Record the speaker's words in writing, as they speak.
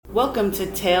Welcome to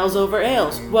Tales Over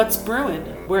Ales, What's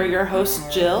Brewing? We're your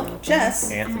hosts, Jill,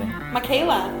 Jess, Anthony,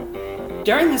 Michaela.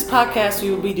 During this podcast,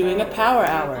 we will be doing a power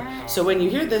hour. So when you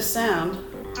hear this sound,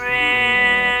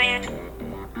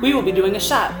 we will be doing a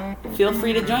shot. Feel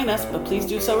free to join us, but please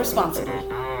do so responsibly.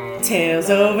 Tales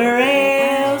Over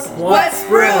Ales, What's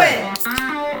Brewing?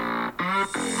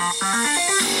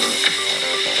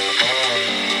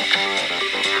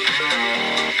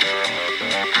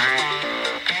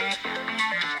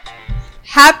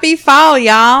 Happy fall,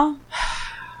 y'all.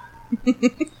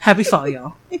 Happy fall,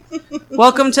 y'all.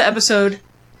 Welcome to episode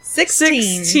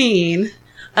 16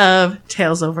 of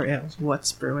Tales Over Ales,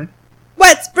 What's Brewing?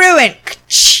 What's brewing?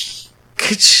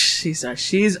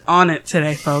 She's on it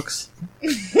today, folks.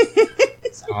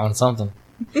 it's on something.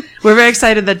 We're very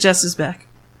excited that Jess is back.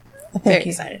 Very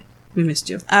excited. We missed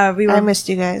you. I missed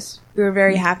you guys. We were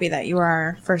very happy that you were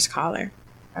our first caller.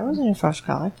 I wasn't your first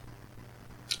caller.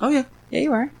 Oh, yeah. Yeah,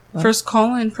 you were. What? First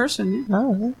call in person. Yeah. No,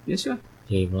 was it? Yes, you are.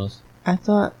 Yeah, it was. I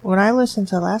thought when I listened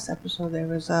to the last episode, there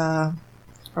was a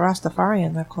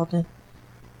Rastafarian that called in.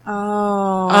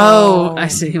 Oh, I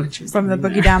see what you're From the saying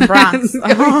Boogie there. Down Bronx.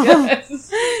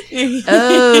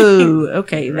 Oh,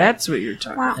 okay. That's what you're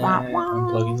talking about.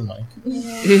 Unplugging the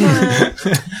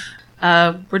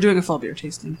mic. We're doing a full beer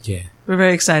tasting. Yeah. We're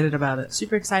very excited about it.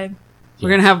 Super excited. We're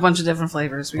going to have a bunch of different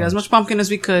flavors. We got as much pumpkin as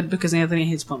we could because Anthony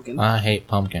hates pumpkin. I hate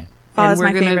pumpkin. Oh, and that's we're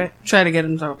my gonna favorite. try to get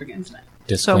him to throw up again tonight.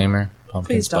 Disclaimer,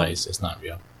 pumpkin please don't. spice is not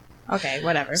real. Okay,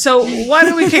 whatever. So why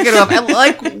don't we kick it off?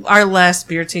 Like our last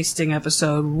beer tasting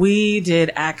episode, we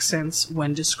did accents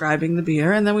when describing the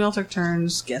beer, and then we all took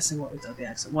turns guessing what we thought the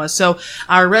accent was. So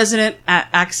our resident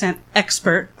accent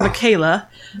expert, Michaela,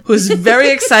 who's very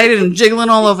excited and jiggling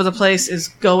all over the place, is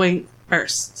going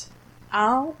first.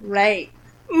 All right.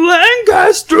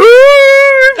 Lancaster!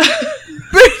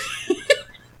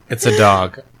 It's a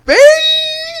dog.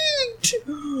 Baked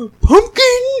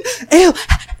pumpkin ale.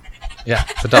 Yeah,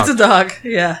 it's a dog. It's a dog.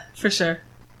 Yeah, for sure.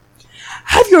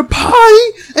 Have your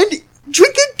pie and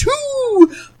drink it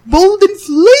too. Bold in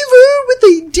flavor with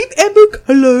a deep amber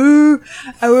color.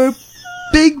 Our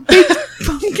big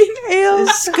pumpkin ale,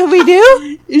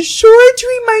 Scooby-Doo, is sure to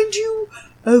remind you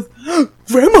of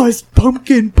Grandma's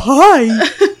pumpkin pie.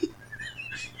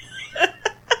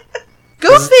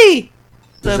 Goofy!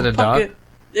 Is it a dog?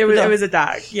 It was a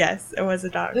dog. Yes, it was a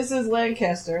dog. This is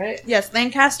Lancaster, right? Yes,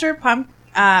 Lancaster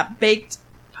baked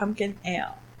pumpkin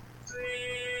ale.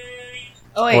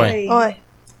 Oi. Oi.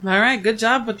 All right, good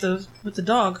job with the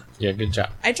dog. Yeah, good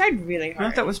job. I tried really I hard.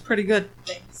 thought that was pretty good.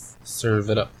 Thanks. Serve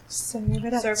it up. Serve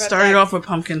it Started off with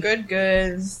pumpkin. Good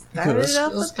goods. Started it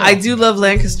off with I do love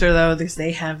Lancaster though, because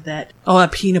they have that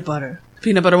peanut butter. The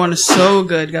peanut butter one is so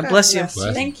good. God bless you. Bless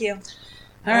you. Thank you.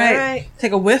 All right,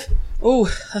 take a whiff.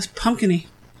 Oh, that's pumpkiny.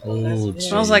 Oh,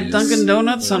 Smells like Dunkin'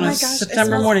 Donuts on Oh a my gosh, it September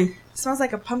smells- morning. It smells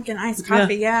like a pumpkin iced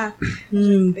coffee. Yeah.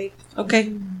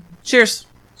 Okay, cheers.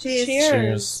 Cheers.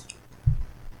 Cheers.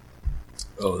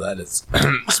 Oh, that is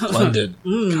splendid.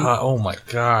 God, oh my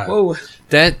god. Whoa.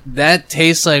 That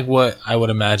tastes like what I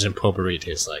would imagine potpourri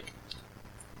tastes like.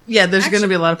 Yeah, there's going to Actually-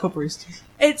 be a lot of potpourri.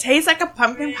 It tastes like a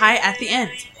pumpkin pie at the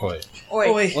end. Oi.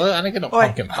 Oi. Well, I didn't get no Oi.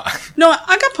 pumpkin pie. No,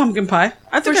 I got pumpkin pie.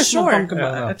 I think For I smell sure. pumpkin Yeah,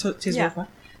 pie. no. I taste Yeah. pie.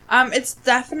 It's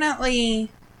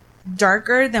definitely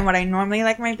darker than what I normally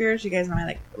like my beers. You guys know I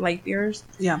like light beers.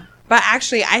 Yeah. But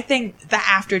actually, I think the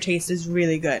aftertaste is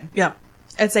really good. Yeah.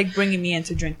 It's like bringing me in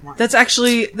to drink more. This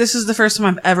is the first time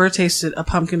I've ever tasted a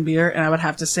pumpkin beer, and I would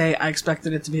have to say I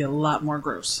expected it to be a lot more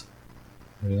gross.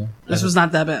 Really? This was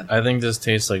not that bad. I think this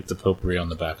tastes like the potpourri on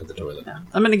the back of the toilet. Yeah.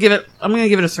 I'm gonna give it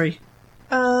a 3.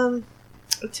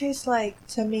 It tastes like,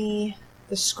 to me,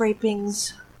 the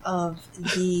scrapings of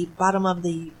the bottom of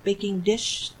the baking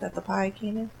dish that the pie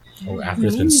came in. Oh, after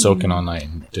it's been soaking all night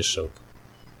in dish soap.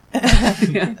 I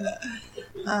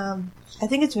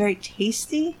think it's very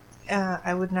tasty.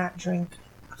 I would not drink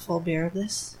a full beer of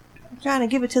this. I'm trying to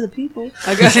give it to the people.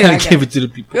 I got Give it to the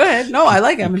people. Go ahead. No, I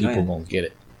like it. I'm The enjoying people it. won't get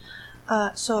it.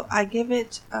 So I give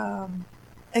it a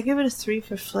 3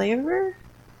 for flavor,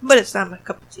 but it's not my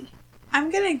cup of tea. I'm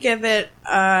gonna give it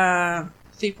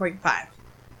 3.5.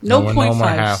 No more 0.5s.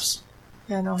 halves.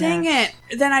 Yeah, no Dang halves.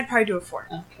 it! Then I'd probably do a 4.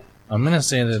 I'm gonna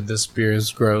say that this beer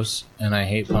is gross, and I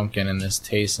hate pumpkin, and this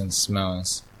tastes and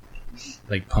smells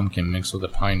like pumpkin mixed with a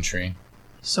pine tree.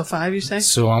 So 5, you say?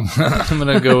 So I'm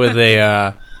gonna go with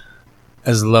a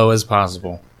as low as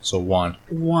possible. So 1.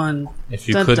 1. If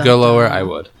you Dun, could dun, go lower, dun. I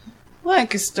would.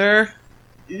 Lancaster.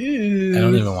 I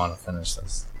don't even want to finish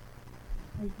this.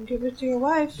 You can give it to your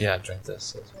wife. Yeah, drink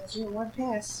this. That's your one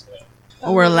pass.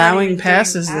 Oh, we're not allowing even doing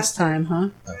passes this passes. time, huh?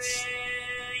 That's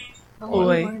Oh,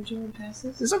 Oi. you want to do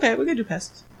passes? It's okay. We can do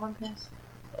passes. One pass.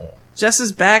 Jess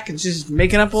is back and she's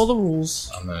making up all the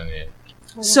rules. I'm an idiot.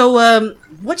 So,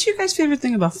 what's your guys' favorite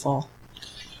thing about fall?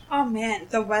 Oh man,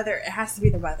 the weather. It has to be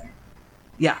the weather.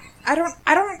 Yeah. I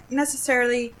don't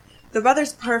necessarily. The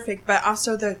weather's perfect, but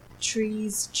also the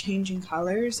trees changing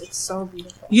colors. It's so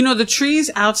beautiful. You know, the trees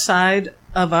outside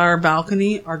of our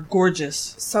balcony are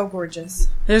gorgeous. So gorgeous.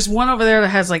 There's one over there that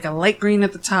has like a light green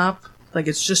at the top. Like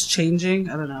it's just changing.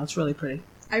 I don't know. It's really pretty.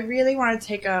 I really want to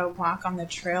take a walk on the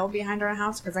trail behind our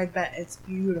house because I bet it's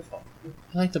beautiful.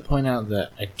 I like to point out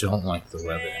that I don't like the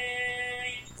weather.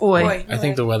 Oi. I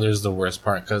think the weather is the worst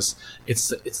part because it's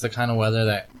the kind of weather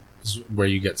that is where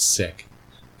you get sick.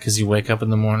 Because you wake up in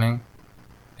the morning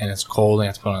and it's cold and you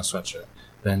have to put on a sweatshirt.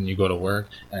 Then you go to work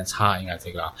and it's hot and you gotta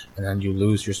take it off. And then you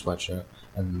lose your sweatshirt.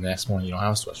 And the next morning you don't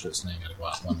have a sweatshirt, so then you gotta go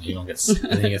out one day. You don't get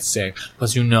and then you get sick.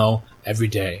 Plus you know every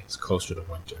day is closer to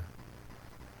winter.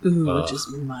 Ooh, which is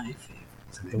my favorite.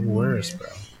 It's the worst, bro.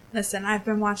 Listen, I've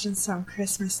been watching some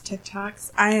Christmas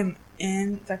TikToks. I am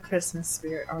in the Christmas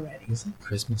spirit already. Is that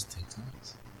Christmas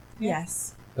TikToks?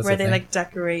 Yes. That's where a they thing? like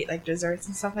decorate like desserts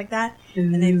and stuff like that.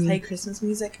 And they play Christmas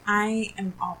music. I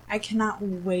cannot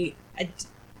wait.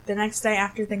 The next day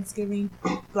after Thanksgiving,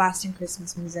 blasting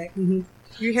Christmas music. Mhm.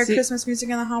 You hear See- Christmas music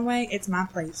in the hallway, it's my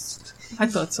place. I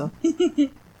thought so.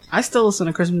 I still listen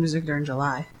to Christmas music during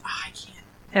July. Oh, I can't.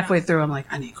 Halfway through, I'm like,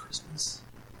 I need Christmas.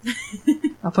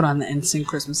 I'll put on the NSYNC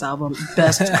Christmas album.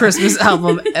 Best Christmas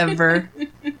album ever.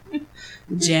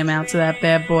 Jam out to that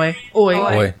bad boy. Oi.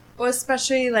 Oi. Well,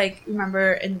 especially like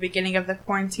remember in the beginning of the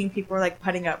quarantine, people were like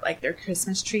putting up like their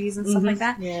Christmas trees and stuff Mhm. like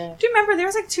that. Yeah. Do you remember there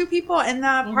was like 2 people in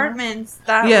the apartments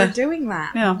that Yeah. were doing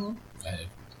that? Yeah.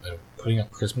 They're putting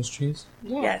up Christmas trees?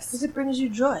 Yes. Because it brings you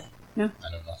joy. I know nothing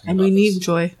And about we need this.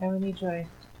 joy. And we need joy.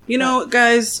 You know,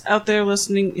 guys out there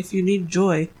listening, if you need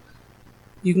joy,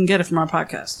 you can get it from our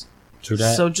podcast. True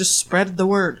that. So just spread the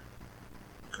word.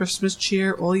 Christmas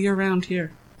cheer all year round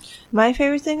here. My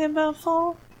favorite thing about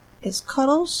fall is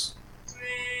cuddles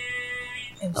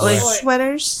and Oi.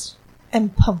 sweaters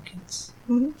and pumpkins.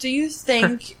 Do you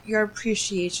think your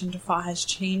appreciation to fall has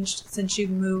changed since you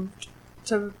moved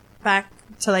to back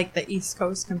to like the East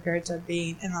Coast compared to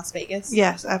being in Las Vegas?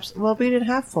 Yes, absolutely. Well, we didn't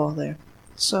have fall there.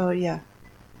 So, yeah.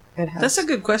 It has. That's a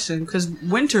good question, because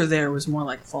winter there was more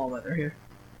like fall weather here.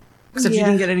 Except you Yeah.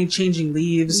 didn't get any changing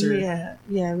leaves or... Yeah,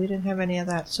 we didn't have any of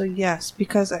that. So, yes,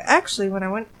 because actually, when I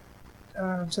went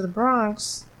to the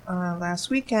Bronx last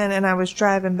weekend and I was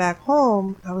driving back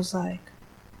home, I was like,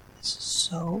 this is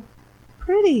so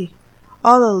pretty.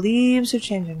 All the leaves are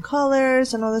changing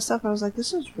colors and all this stuff. I was like,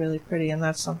 this is really pretty, and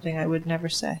that's something I would never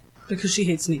say. Because she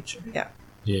hates nature. Yeah.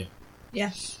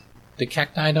 Yeah. The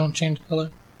cacti don't change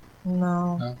color?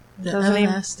 No. No. The Doesn't even-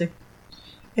 elastic.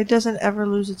 It doesn't ever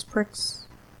lose its pricks.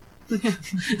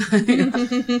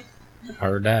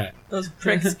 Heard that. Those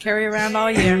pricks carry around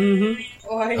all year. Mhm.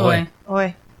 Oi. Oi.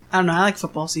 Oi. I don't know. I like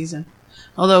football season.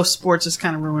 Although sports is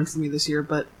kind of ruined for me this year,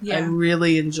 but I Yeah.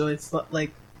 really enjoy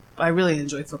I really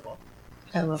enjoy football.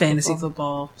 I love Fantasy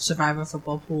football, survivor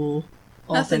football pool,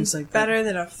 all Nothing's things like better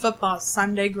than a football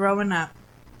Sunday growing up.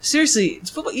 that. Seriously, it's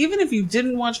football. Even if you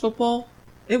didn't watch football,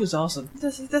 it was awesome.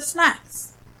 This is the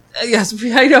snacks. Yes,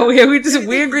 I know. We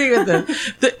agree with them.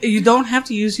 You don't have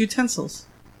to use utensils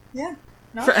Yeah.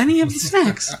 No. for any of the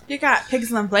snacks. You got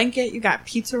pigs in a blanket. You got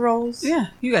pizza rolls. Yeah,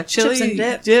 you got chili, Chips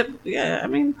and dip. Yeah, I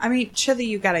mean, I mean, chili.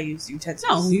 You gotta use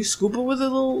utensils. no, you scoop it with a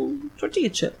little tortilla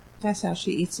chip. That's how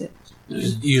she eats it.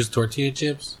 You use tortilla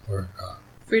chips? Or,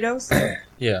 Fritos.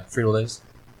 yeah, Frito-Lays.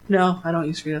 No, I don't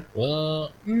use Frito.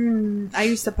 Well, I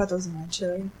used to put those in my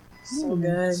chili. So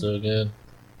good. so good.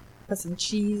 Put some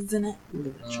cheese in it. Give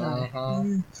it a try. Uh-huh.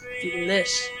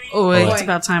 Delish. Oh, wait, Oi. it's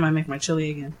about time I make my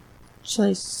chili again.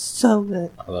 Chili's so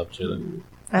good. I love chili.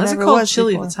 I Why's it never called was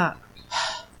chili before. at the top?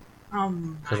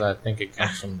 Because I think it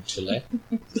comes from Chile.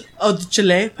 Oh, the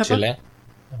chile pepper? Chile?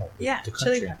 No, Yeah, the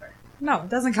chili country. pepper. No, it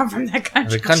doesn't come from that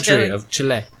country. The country Chili. of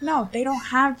Chile. No, they don't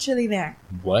have chili there.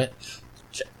 What?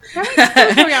 Where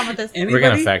are we going with this? Anybody? We're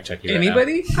going to fact check you right now.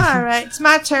 Anybody? All right, it's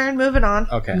my turn. Moving on.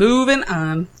 Okay. Moving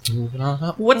on. Moving on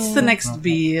up. What's the next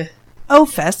bee?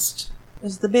 O-Fest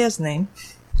is the beer's name.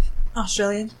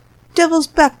 Australian. Devil's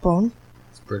Backbone,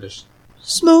 It's British.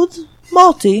 smooth,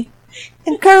 malty,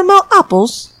 and caramel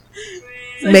apples.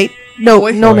 Mate, no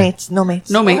Oi. mates. No, mate.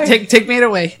 Take me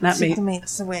away. Not Take me. the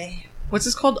mates away. What's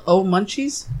this called? Oh,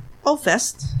 Munchies?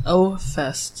 O-Fest. Oh,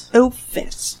 Fest.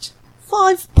 O-Fest.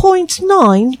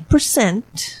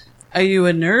 5.9%. Are you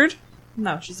a nerd?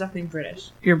 No, she's definitely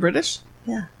British. You're British?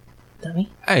 Yeah, dummy.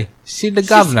 Hey, see the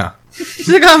governor.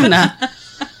 The governor.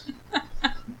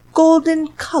 Golden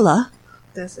color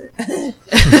That's it.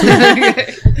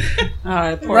 All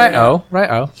right, pour it out.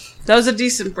 Right-o. That was a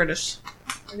decent British.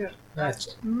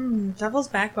 Devil's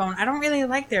Backbone. I don't really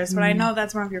like theirs, but I know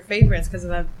that's one of your favorites because of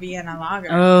the Vienna Lager.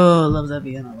 Oh, love that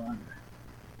Vienna lager.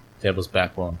 Devil's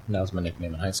Backbone. That was my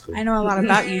nickname in high school. I know a lot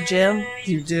about you, Jill.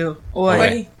 You do.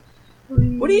 Okay. Oi.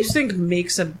 What do you think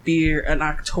makes a beer an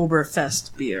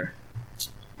Oktoberfest beer?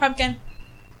 Pumpkin.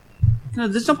 No,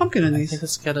 there's no pumpkin in I these. think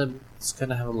it's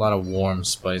gotta have a lot of warm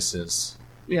spices.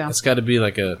 Yeah. It's gotta be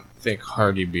like a thick,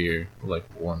 hearty beer with like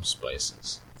warm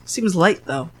spices. Seems light,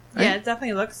 though. Right? Yeah, it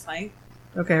definitely looks like.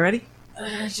 Okay, ready?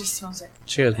 It just smells like.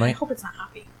 Cheers, I mate. hope it's not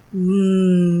hoppy.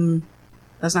 Mmm.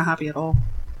 That's not happy at all.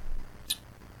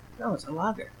 No, it's a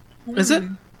lager. Is it?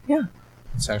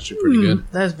 It's actually pretty good.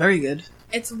 That is very good.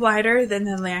 It's lighter than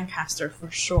the Lancaster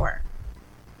for sure.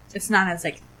 It's not as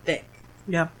like thick.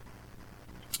 Yeah.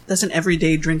 That's an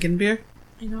everyday drinking beer.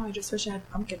 I know. I just wish I had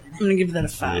pumpkin in I'm it. gonna give that a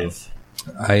 5.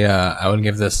 I would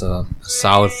give this a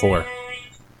solid 4.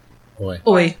 Boy,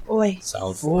 Oi. Oi.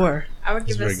 solid 4. 4. I would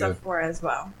give It's this very a good. 4 as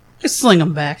well. Just sling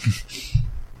them back.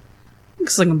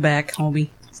 Sling them back, homie.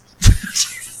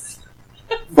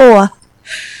 4.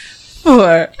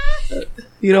 4.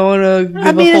 You don't want to give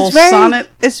I mean, a whole it's very, sonnet?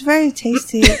 it's very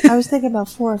tasty. I was thinking about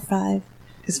 4 or 5.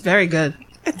 It's very good.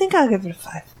 I think I'll give it a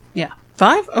 5. Yeah.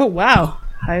 5? Oh, wow.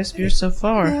 Highest beer so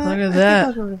far. Yeah, Look I at think that.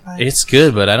 I'll give it a 5. It's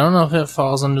good, but I don't know if it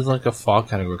falls under like a fall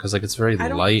category because like it's very I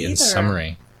don't light and either.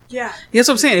 summery. Yeah. That's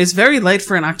what I'm saying. It's very light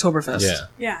for an Oktoberfest. Yeah,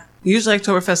 Yeah. Usually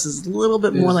Oktoberfest is a little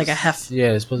bit more like a hef.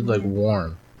 yeah. It's supposed to be like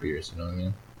warm beers. You know what I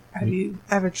mean? Have you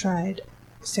ever tried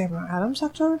Samuel Adams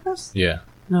Oktoberfest? Yeah,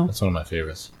 No, that's one of my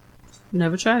favorites.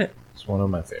 never tried it. It's one of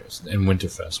my favorites. And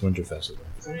Winterfest. Winterfest is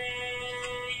my favorite.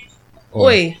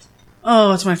 Oi.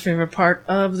 Oh, it's my favorite part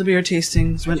of the beer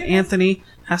tastings when Anthony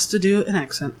has to do an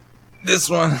accent. This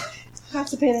one Have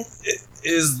to pay that.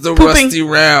 is the Pooping. Rusty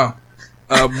Row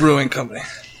Brewing Company.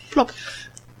 Plop.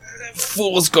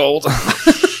 Fool's Gold.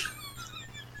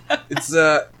 It's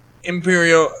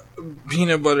Imperial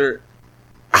Peanut Butter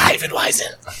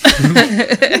Hefeweizen.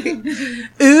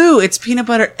 Ooh, it's peanut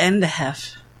butter and a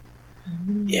hef.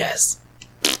 Yes.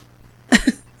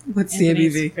 What's the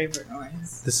Anthony's ABV? favorite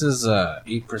noise. This is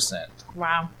 8%.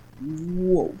 Wow.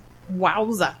 Whoa.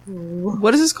 Wowza.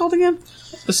 What is this called again?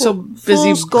 I'm so busy.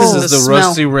 Fool's Gold. This with is the smell.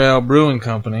 Rusty Rail Brewing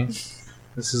Company.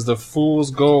 This is the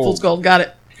Fool's Gold. Fool's Gold. Got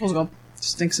it. Fool's Gold.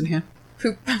 Stinks in here.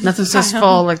 Poop. Nothing says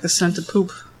fall like the scent of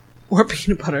poop or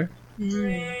peanut butter.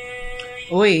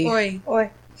 Oi. Oi.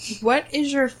 Oi. What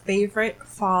is your favorite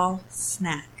fall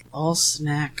snack? Fall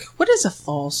snack. What is a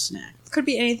fall snack? Could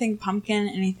be anything pumpkin,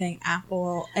 anything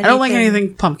apple. I don't like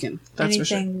anything pumpkin. That's for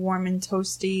anything sure. warm and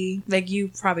toasty. Like you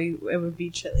probably, it would be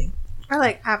chili. I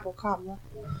like apple cobbler.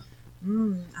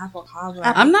 Apple cobbler.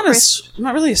 I'm not I'm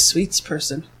not really a sweets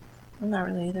person. I'm not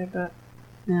really either, but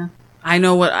Yeah. I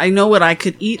know what I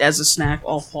could eat as a snack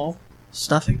all fall.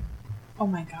 Stuffing. Oh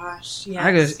my gosh. Yes.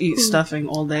 I could eat stuffing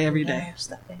all day, every I day. have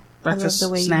stuffing. Breakfast, I love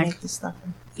the way snack. you make the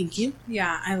stuffing. Thank you.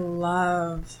 Yeah, I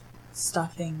love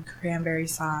stuffing, cranberry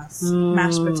sauce, Ooh.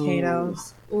 mashed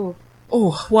potatoes. Ooh.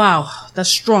 Oh, wow. That's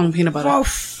strong peanut butter.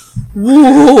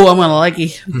 Woo, I'm gonna like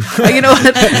it. You know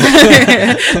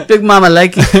what? Big mama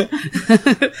like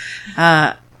it.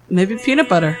 Maybe peanut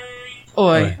butter.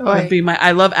 Oi. Oi. Would be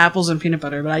I love apples and peanut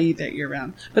butter, but I eat that year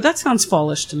round. But that sounds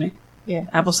fallish to me. Yeah.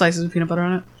 Apple slices with peanut butter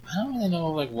on it. I don't really know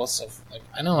like what's like.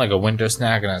 I know like a winter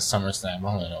snack and a summer snack. But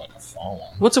I don't really know like a fall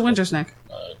one. What's a winter snack?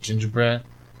 Gingerbread,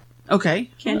 Okay.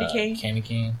 Candy cane. candy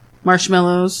cane,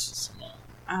 Marshmallows.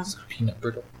 some some peanut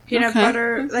brittle Peanut Okay.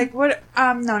 butter. Like what?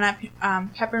 No, not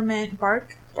peppermint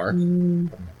bark. bark.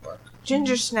 Mm, Peppermint bark.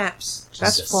 Ginger snaps.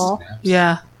 That's Just fall. snaps.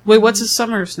 yeah. Wait, what's a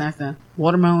summer snack then?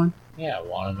 Watermelon, Yeah,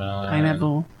 watermelon,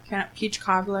 pineapple, Peach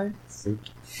cobbler. fruit.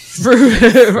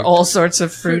 fruit, all sorts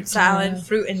of Fruit fruit. salad.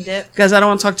 Fruit and dip. Guys, I don't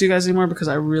want to talk to you guys anymore because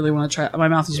I really want to try. My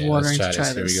mouth is Yeah, watering let's to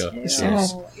try try this. this. Here we go. Yes, Yeah.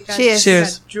 yes. Oh, you guys Cheers.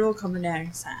 Cheers. got drool coming down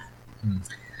your side.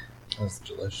 That's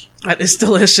delicious. That is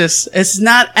delicious. It's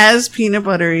not as peanut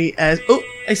buttery as. Oh,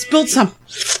 I spilled some.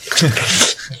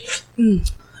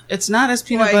 It's not as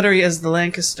peanut Boy. buttery as the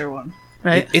Lancaster one,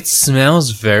 right? It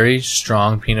smells very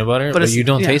strong peanut butter, but it's- you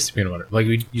don't yeah. taste the peanut butter. Like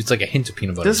it's like a hint of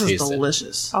peanut butter. This to is taste it.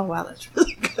 delicious. Oh wow, that's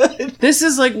really good. This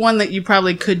is like one that you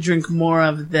probably could drink more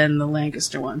of than the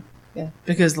Lancaster one. Yeah.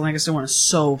 Because the Lancaster one is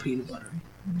so peanut buttery.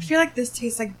 I feel like this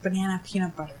tastes like banana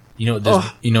peanut butter. You know what this?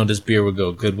 Oh. You know what this beer would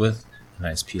go good with? A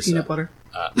nice piece Peanut of butter.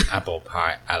 apple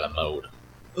pie a la mode.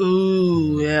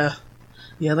 Ooh, yeah.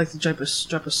 Yeah, I'd like to drop a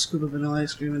scoop of vanilla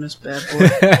ice cream in this bad boy.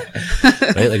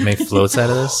 Right, like make floats out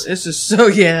of this. This is so,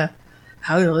 yeah.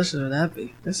 How delicious would that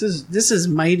be? This is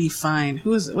mighty fine.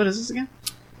 Who is it? What is this again?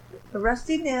 The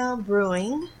Rusty Nail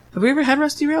Brewing. Have we ever had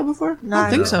Rusty Rail before? No, I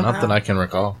don't think I so. don't. Not that I can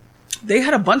recall. They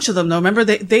had a bunch of them though. Remember,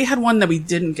 they had one that we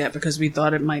didn't get because we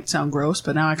thought it might sound gross,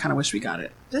 but now I kind of wish we got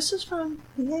it. This is from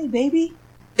PA, baby.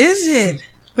 Is it?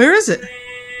 Where is it?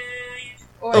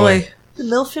 Oh, wait. The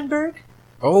Milfenberg.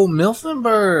 Oh,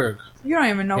 Milfenberg. You don't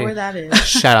even know Hey. where that is.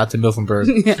 Shout out to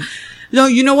Milfenberg. Yeah. No,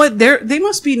 you know what? They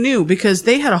must be new because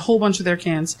they had a whole bunch of their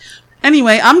cans.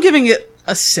 Anyway, I'm giving it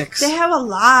a 6. They have a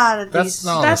lot of That's these.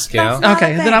 not on the scale. not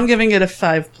Okay, a then thing. I'm giving it a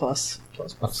 5 plus. A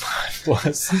 5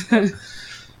 plus.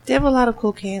 They have a lot of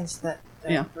cool cans. That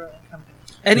Yeah. brewing company.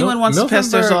 Anyone wants to pass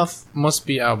theirs Milfenberg off? Must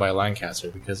be out by Lancaster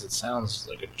because it sounds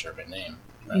like a German name.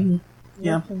 Right? Mhm.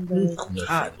 Yeah. Milfenberg.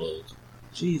 Milfenberg.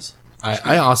 Jeez.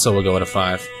 I also will go with a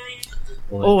 5.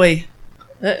 Oh wait,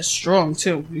 that is strong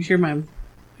too. You hear my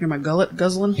gullet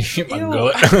guzzling? My Ew.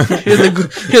 gullet.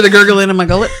 hear the gurgling in my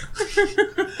gullet?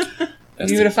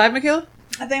 That's You give it a 5, Michaela?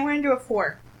 I think we're gonna do a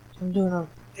 4. I'm doing a.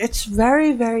 It's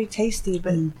very, very tasty,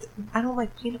 but I don't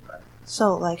like peanut butter.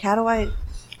 So, like,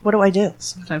 what do I do?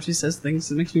 Sometimes she says things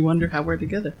that makes me wonder how we're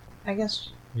together. I guess,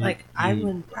 You- like, I you-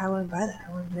 wouldn't buy that.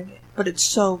 I wouldn't drink it. But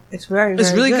it's very, It's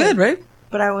very really good, right?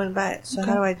 But I wouldn't buy it. So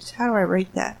how do I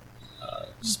rate that?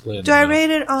 Split in Do the I middle.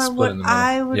 rate it on Split what in the middle.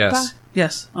 I would Yes. buy?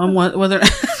 Yes. On what? Whether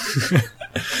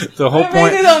The whole I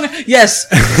rated point. on. Yes.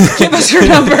 Give us your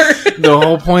number. The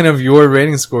whole point of your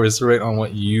rating score is to rate on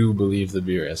what you believe the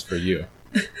beer is for you.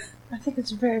 I think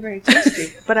it's very, very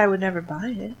tasty. But I would never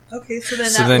buy it. Okay, so then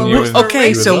So that then you lowers would- the Okay,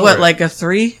 You would so lower what? it. Like a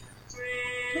 3?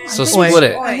 So think split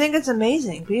it. I think it's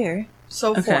amazing beer.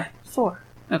 So Okay. 4.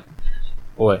 4.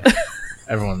 Boy,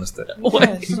 everyone missed it.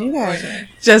 Yes, you guys are.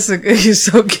 Jessica, you're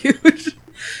so cute.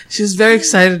 She's very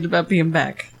excited about being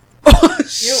back.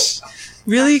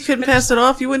 Really? You couldn't pass it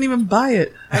off? You wouldn't even buy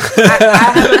it. I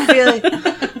have a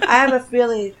feeling. I have a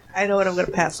feeling. I know what I'm going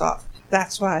to pass off.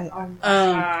 That's why. Oh my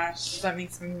gosh, that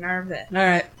makes me nervous. All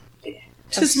right.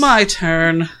 Tis my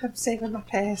turn. I'm saving my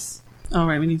pass. All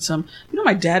right, we need some. You know,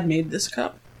 my dad made this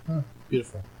cup.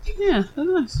 Beautiful. Yeah, that's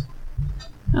nice.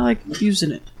 I like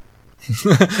using it.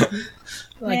 I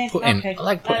like putting, okay. I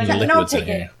like putting No, liquids in take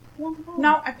it. here.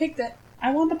 No, I picked it.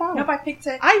 I want the bottle. Nope, I picked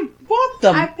it. I bought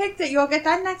them. I picked it. You'll get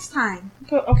that next time.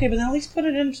 Okay, but then at least put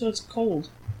it in so it's cold.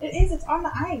 It is. It's on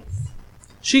the ice.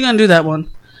 She gonna do that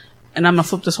one, and I'm gonna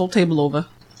flip this whole table over.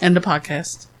 End the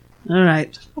podcast. All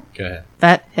right. Go ahead.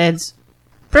 Fatheads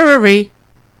Brewery.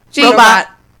 G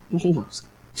Robot.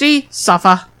 G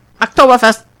Suffer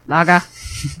Oktoberfest Lager.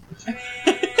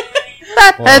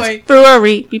 Fatheads Boy.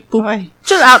 Brewery. Beep, boop. Boy.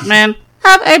 Chill out, man.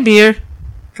 Have a beer.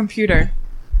 Computer.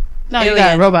 No, you got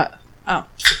Alien. a robot. Oh.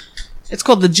 It's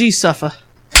called the G Suffer.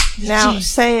 Now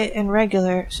say it in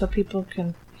regular so people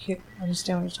can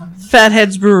understand what you're talking about.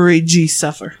 Fatheads Brewery G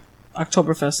Suffer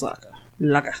Oktoberfest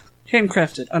Lager.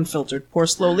 Handcrafted, unfiltered. Pour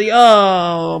slowly.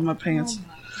 Oh, my pants.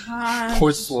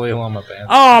 Pour slowly on my pants.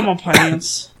 Oh, my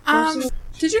pants.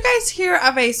 Did you guys hear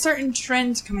of a certain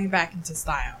trend coming back into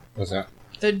style? What's that?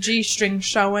 The G-string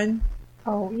showing.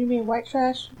 Oh, you mean white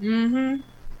trash? Mm-hmm.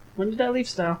 When did that leave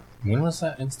style? When was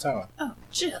that in style? Oh,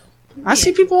 Jill. I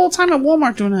see people all the time at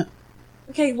Walmart doing it.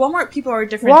 Okay, Walmart people are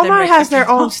different. than Walmart regular has their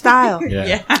people. own style. Yeah.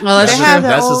 Yeah. Well, that's They true. have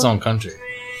their That's own- its own country.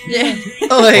 Yeah.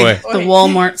 Oh, wait, Oi. the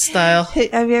Walmart style. Hey,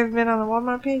 have you ever been on the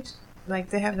Walmart page? Like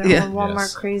they have their Yeah. own Walmart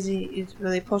Yes. crazy. It's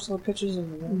where they post little pictures of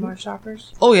the Walmart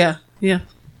shoppers. Oh, yeah. Yeah.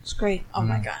 It's great. Oh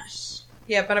my gosh.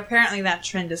 Yeah, but apparently that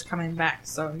trend is coming back,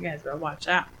 so you guys better watch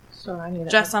out. So I need to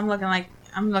Jess, I'm looking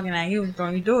at you.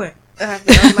 Don't you do it? I have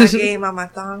to up my game on my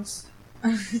thongs.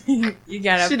 You She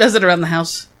gotta does it around the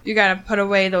house. put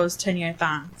away those 10-year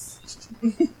thongs.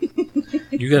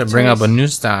 You gotta bring up a new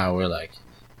style where, like,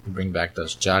 you bring back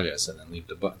those joggers and then leave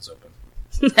the buttons open.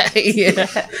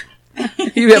 Yeah.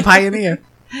 You be a pioneer.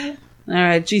 All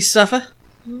right, G Suffer.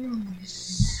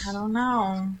 I don't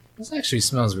know. This actually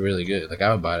smells really good. Like,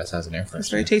 I would buy this as an air It's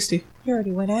very freshener. tasty. You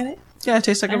already went at it. Yeah, it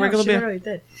tastes like I a know, regular she beer. really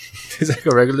did. It's like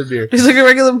a regular beer. Tastes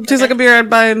like a beer I'd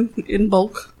buy in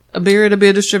bulk. A beer at a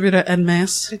beer distributor en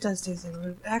masse. It does taste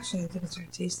like. Actually, I think it's very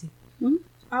tasty.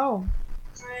 Oh,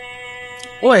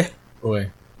 Oi,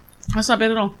 Boy. that's not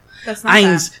bad at all. that's not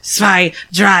Eins, zwei,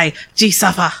 drei, G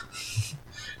Suffer.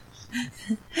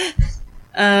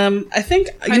 I think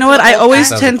you know what? I always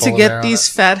Has a tend to polar bear get on these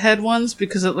fathead ones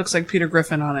because it looks like Peter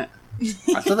Griffin on it.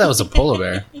 I thought that was a polar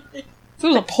bear. It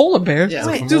was a polar bear. Yeah,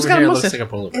 Wait, from dude's over got a here, it looks mustache. like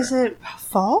a polar bear. Is it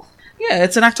fall? Yeah,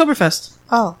 it's an Oktoberfest.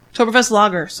 Oh. Oktoberfest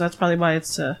lager, so that's probably why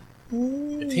it's.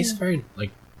 It tastes very,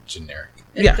 like, generic.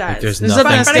 It Yeah. does. Like, there's There's nothing,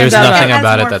 nothing that there's stands out. nothing has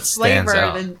about it more that stands flavor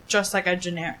out. than just like a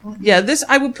generic. Yeah, this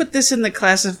I would put this in the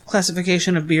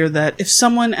classification of beer that if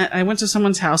I went to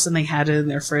someone's house and they had it in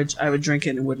their fridge, I would drink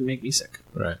it and it wouldn't make me sick.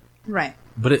 Right. Right.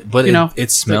 But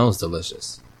it smells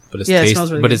delicious. But its Yeah, it taste,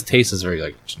 smells really but good. its taste is very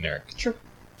like generic. True.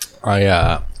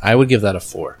 I would give that a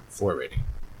 4 rating.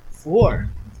 4.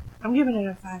 I'm giving it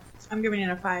a 5. I'm giving it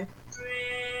a 5.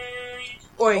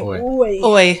 Oi. Oi.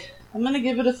 Oi. I'm gonna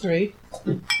give it a 3.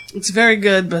 It's very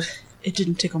good, but it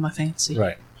didn't tickle my fancy.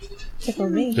 Right. Tickle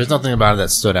me. There's nothing about it that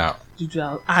stood out.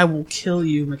 I will kill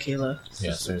you, Michaela.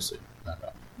 Yeah, seriously. Not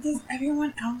bad. Does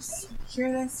everyone else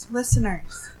hear this?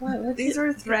 Listeners. These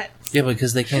are threats. Yeah,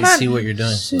 because they can't Come on. see what you're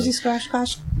doing. Susie Squash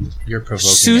Squash. You're provoking.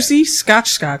 Susie,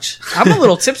 Scotch. I'm a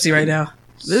little tipsy right now.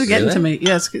 This is getting Really? to me.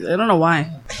 Yes, I don't know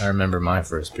why. I remember my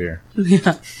first beer.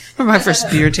 Yeah, for my first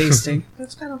beer tasting.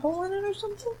 It's got a hole in it or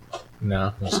something?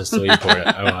 No, it's just the way you pour it.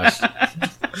 I watched.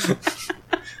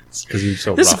 It's because you're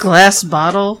so This rough. glass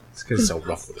bottle. It's because it's so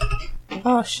rough with it.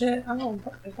 Oh shit! I don't.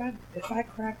 If I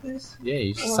crack this, Yeah,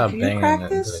 you should Well, stop do you banging crack it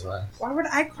into this? the glass. Why would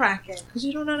I crack it? because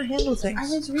you don't know how to handle things.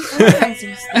 I was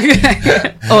reorganizing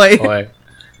stuff. Oi. Boy,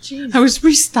 Jeez. I was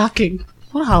restocking.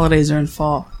 What holidays are in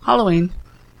fall? Halloween.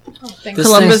 Oh, thanks. does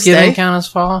Columbus Thanksgiving Day? count as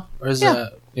fall? Or is Yeah.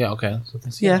 yeah, okay. So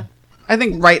Thanksgiving. Yeah. I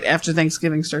think right after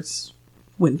Thanksgiving starts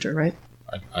winter, right?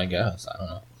 I guess. I don't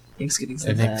know. Thanksgiving's I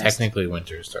the think best. technically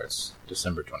winter starts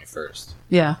December 21st.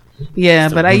 Yeah. Yeah,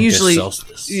 It's the but I winter usually...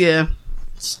 solstice. Yeah.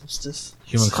 Solstice.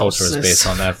 Human culture is Solstice. based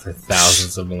on that for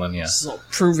thousands of millennia. So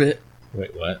prove it.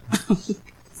 Wait, what?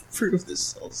 Prove the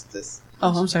solstice.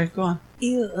 Oh, I'm sorry. Go on.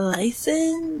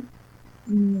 Elyson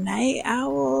Night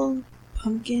Owl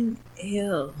Pumpkin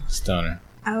Ale. Stoner.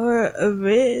 Our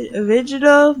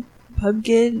original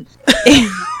pumpkin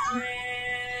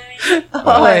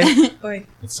Oi. Oi.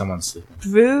 It's someone sleeping.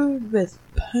 Brewed with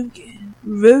pumpkin,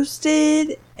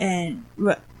 roasted and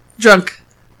Drunk.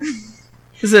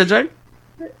 Is it a drunk?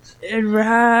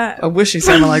 raw I wish she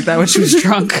sounded like that when she was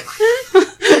drunk.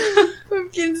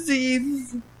 pumpkin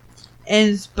seeds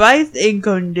and spiced and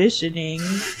conditioning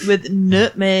with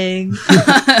nutmeg,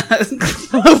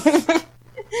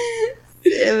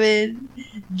 cinnamon,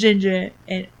 ginger,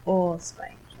 and allspice.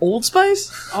 Old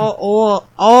Spice?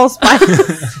 All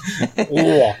spice.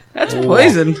 Oh, That's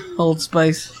poison. Old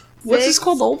Spice. What's this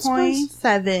called? Old Spice?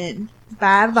 6.7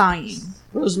 by volume.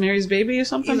 Rosemary's Baby or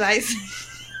something? Elysian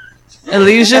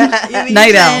Elysian?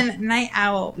 Night Owl. Night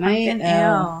Owl. Night Pumpkin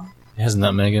Owl. Ale. It has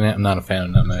nutmeg in it. I'm not a fan of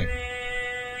nutmeg.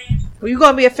 Well, you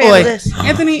gonna be a fan Oi. of this?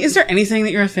 Anthony, is there anything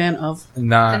that you're a fan of?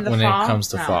 Not In the when fall? it comes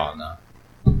to No. fall, no.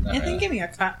 Not Anthony, really. give me a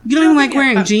cup. You don't even like Give me a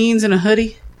wearing cup. jeans and a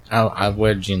hoodie? I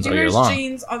wear jeans He all year wears long.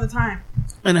 jeans all the time.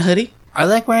 And a hoodie? I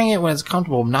like wearing it when it's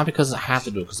comfortable, not because I have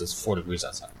to do it because it's 4 degrees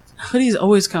outside. Hoodie's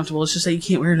always comfortable. It's just that you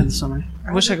can't wear it in the summer.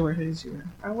 I wish I could wear hoodies. You wear.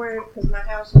 I wear it because my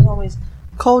house is always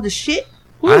cold as shit.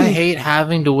 I hate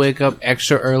having to wake up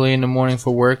extra early in the morning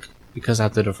for work because I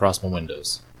have to defrost my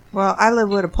windows. Well, I live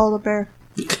with a polar bear.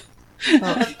 So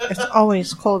it's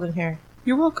always cold in here.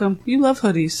 You're welcome. You love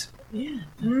hoodies.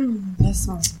 That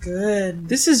smells good.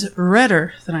 This is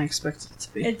redder than I expected it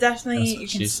to be. It definitely, That's what you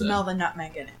she can said. smell the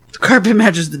nutmeg in it. The carpet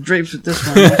matches the drapes with this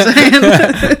one. You know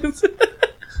what I'm saying?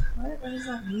 What does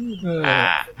that mean?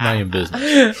 Not your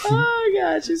business. Oh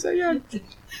god, she's so young.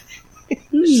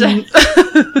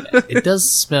 It does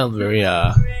smell very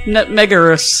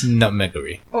Nutmegarous.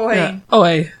 nutmeggery. Oi. Yeah. Oh,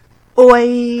 hey. Oi!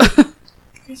 You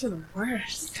guys are the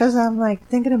worst. Because I'm like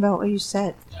thinking about what you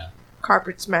said. Yeah.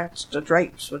 Carpets match the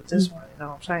drapes with this one. You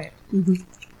know what I'm saying?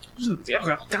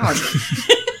 God.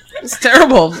 It's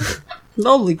terrible.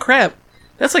 Holy crap.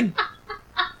 That's like,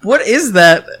 what is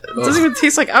that? It doesn't even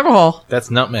taste like alcohol. That's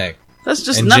nutmeg. That's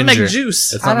just And nutmeg ginger.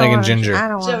 juice. It's I don't nutmeg and wanna- ginger. I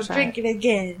don't want Joe, to try drink it. it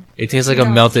again. It tastes like a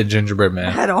melted gingerbread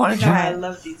man. I don't want to I try it.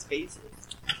 love these faces.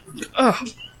 Ugh.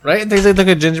 Right? It tastes like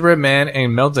a gingerbread man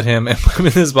and melted him and put him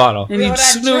in this bottle. And you What I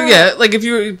just, drunk. yeah, like if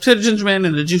you put a ginger man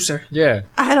in a juicer. Yeah.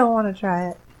 I don't want to try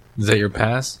it. Is that your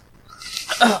pass?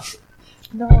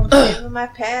 No, I'm saving my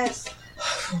pass.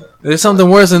 There's something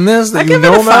worse than this that I you give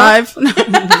know it a about? 5.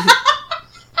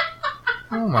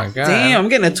 Oh my god. Damn, I'm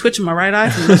getting a twitch in my right eye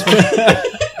from this one.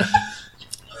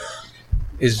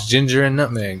 It's ginger and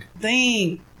nutmeg.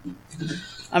 Dang.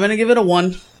 I'm gonna give it a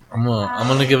 1. I'm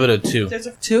gonna give it a 2. There's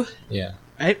a 2. Yeah.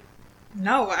 Right?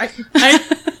 no.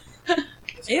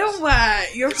 Ew,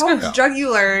 your whole good.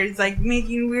 jugular is like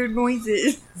making weird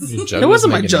noises. It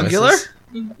wasn't my jugular.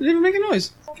 It didn't even make a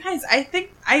noise. Guys, I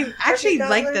think I actually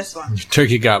like this one.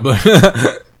 Turkey gobbler.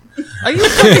 Are you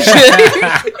fucking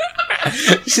kidding?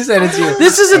 She said it's you.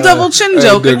 This is a double chin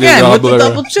joke turkey again with the gobbler.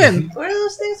 double chin. What are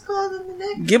those things called in the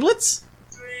neck? Giblets?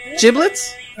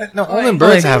 Giblets? No, only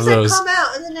birds have Things that those. come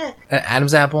out in the neck.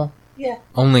 Adam's apple? Yeah.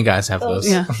 Only guys have those.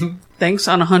 Yeah. Thanks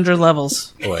on 100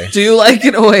 levels. Boy. Do you like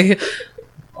it? Oi.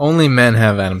 Only men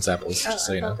have Adam's apples, just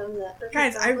so you know.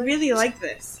 Guys, I really like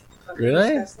this.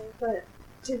 Really? But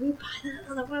Did we buy that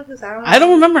on the road? Because I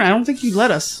don't remember. I don't think you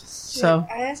let us. So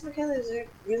I asked Michaela, is there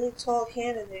a really tall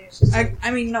can in there? She's like,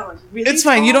 I mean, no, really. it's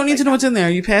fine. You tall, don't need to know what's in there.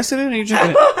 Are you passing it or are you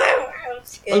drinking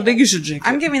it? I think you should drink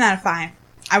I'm it. giving that a 5.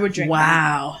 I would drink that.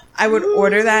 Wow. I would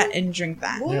order that and drink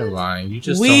that. You're lying. You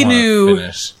just We don't wanna knew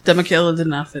finish. that Michaela did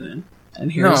not fit in.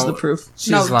 And here's No. the proof.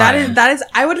 She's No, lying. that is.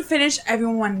 I would finish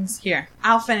everyone's here.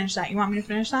 I'll finish that. You want me to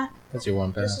finish that? That's your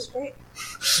one This is pass. great.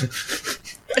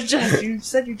 Jess, you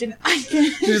said you didn't like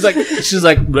it. She's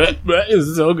like, bleh, bleh,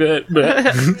 it's so good.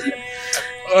 Bleh.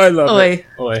 Oh, I love Oi. it.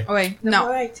 Oi. Oh wait, The no.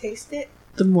 more I taste it,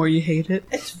 The more you hate it.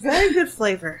 it's very good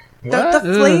flavor. The What?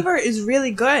 flavor is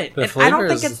really good. The And I don't flavor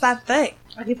think is- it's that thick.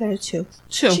 I'll give it a 2.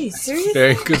 Chill. Jeez, seriously?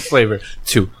 Very good flavor.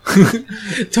 2.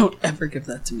 Don't ever give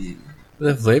that to me.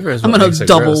 The flavor is I'm what gonna makes it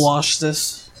double gross. wash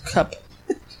this cup.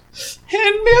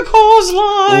 Hand me a Coors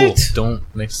Light. Ooh, don't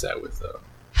mix that with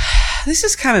This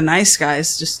is kind of nice,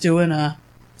 guys. Just doing a.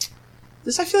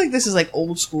 This I feel like this is like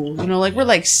old school. You know, like we're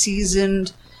like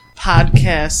seasoned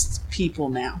podcast people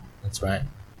now. That's right.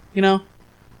 You know,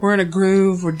 we're in a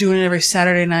groove. We're doing it every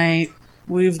Saturday night.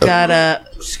 We've got a.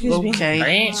 Excuse me.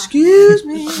 Okay. Excuse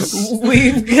me.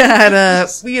 We've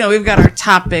got we've got our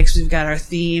topics, we've got our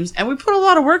themes, and we put a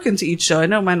lot of work into each show. I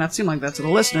know it might not seem like that to the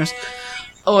listeners.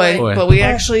 Oi. But we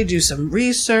actually do some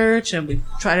research and we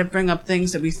try to bring up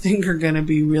things that we think are going to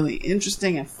be really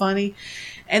interesting and funny.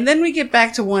 And then we get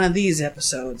back to one of these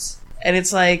episodes and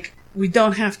it's like we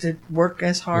don't have to work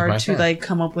as my hard to turn. like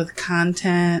come up with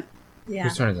content. Yeah.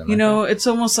 Whose turn is it? You know, it's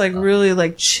almost like really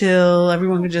like chill.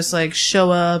 Everyone could just like show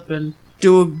up and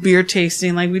do a beer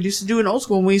tasting like we used to do in old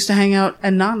school when we used to hang out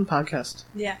and non-podcast.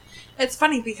 Yeah. It's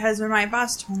funny because when my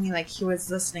boss told me like he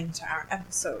was listening to our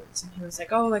episodes and he was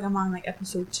like, oh, like I'm on like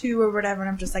episode 2 or whatever, and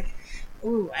I'm just like,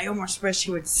 ooh, I almost wish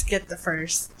he would skip the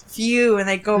first few and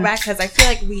like go back because I feel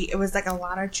like it was like a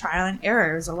lot of trial and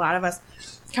error. It was a lot of us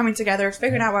coming together,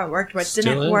 figuring out what worked, what Still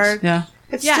didn't is. work. Yeah.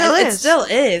 It Yeah, still it is. still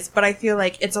is, but I feel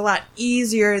like it's a lot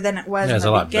easier than it was Yeah, in it's the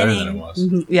a lot better beginning. than it was.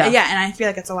 Mhm. Yeah. Yeah, and I feel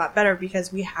like it's a lot better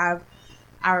because we have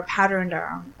our pattern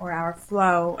down or our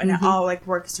flow, and it all like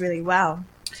works really well.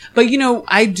 But you know,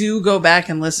 I do go back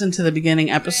and listen to the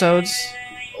beginning episodes.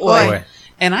 Oi.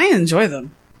 And I enjoy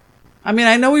them. I mean,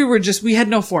 I know we had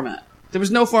no format. There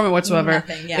was no format whatsoever.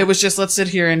 Nothing, yeah. It was just let's sit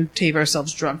here and tape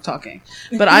ourselves drunk talking.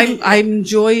 But I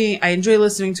enjoy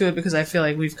listening to it because I feel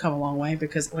like we've come a long way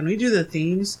because when we do the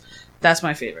themes, that's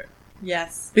my favorite.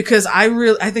 Yes. Because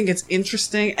I think it's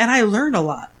interesting and I learn a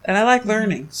lot. And I like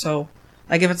learning. So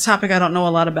like if it's a topic I don't know a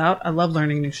lot about, I love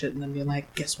learning new shit and then being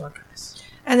like, guess what, guys?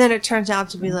 And then it turns out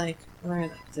to be like, we're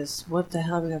like this. What the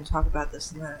hell are we going to talk about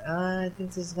this and that? I think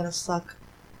this is going to suck.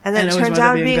 And then And it it always turns wound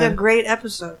up out being being a good. great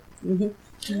episode.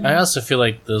 I also feel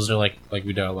like those are like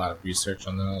we did a lot of research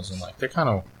on those, and like they're kind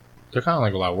of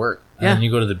like a lot of work. And Yeah. then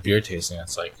you go to the beer tasting,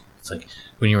 it's like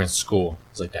when you were in school,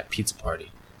 it's like that pizza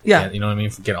party. Yeah. You know what I mean?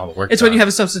 For getting all the work. It's when done. you have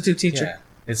a substitute teacher. Yeah.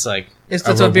 It's like That's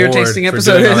what beer reward tasting for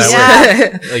episode doing all is.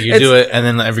 that work. Yeah. Like you do it, and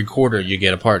then every quarter you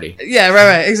get a party. Yeah,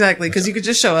 right, exactly. Because you could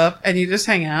just show up and you just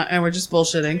hang out, and we're just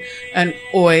bullshitting. And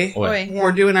Oi. Yeah.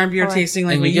 we're doing our beer Oi. tasting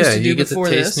like And we you used to do get before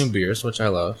to taste this. new beers, which I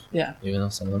love. Yeah, Even though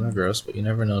some of them are gross, but you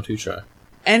never know to try.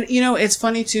 and you know it's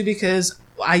funny too because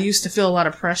I used to feel a lot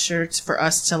of pressure for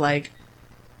us to like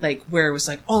where it was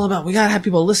like all about we gotta have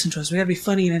people listen to us, we gotta be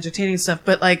funny and entertaining and stuff.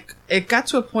 But like it got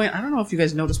to a point. I don't know if you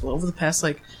guys noticed, but over the past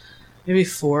like maybe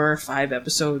 4 or 5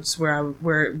 episodes where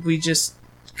we just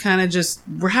kind of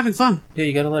we're having fun. Yeah,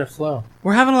 you gotta let it flow.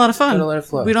 We're having a lot of fun. Gotta let it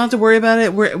flow. We don't have to worry about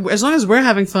it. As long as we're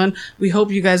having fun, we hope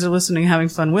you guys are listening, having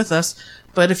fun with us.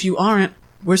 But if you aren't,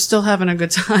 we're still having a good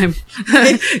time.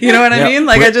 You know what I Yeah, mean?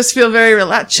 Like I we're- just feel very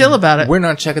chill about it. We're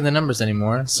not checking the numbers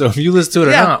anymore, so if you listen to it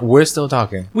or Yeah. not, we're still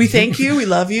talking. We thank you. We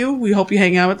love you. We hope you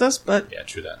hang out with us. But Yeah,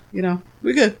 true that. you know,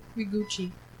 we good. We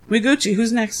Gucci. We Gucci.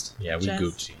 Who's next? Yeah, we Jess.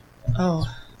 Gucci. Oh,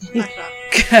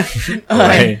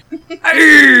 Right.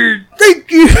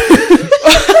 Thank you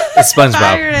It's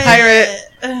SpongeBob. Pirate.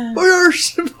 for your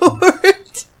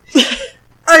support.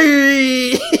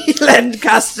 I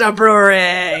Lancaster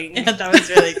Brewing. Yeah, that was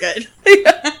really good.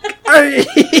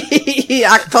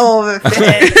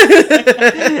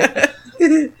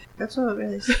 Oktoberfest. That's what it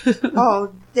really is.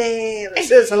 Oh, damn.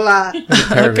 This is a lot.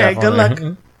 Okay, good luck.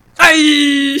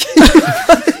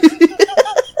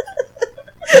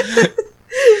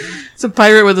 It's a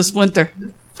pirate with a splinter.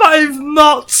 5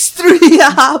 malts, 3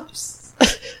 hops,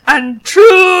 and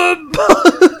true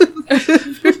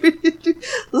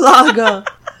lager.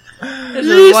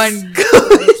 One.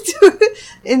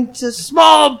 Into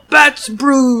small batch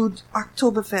brewed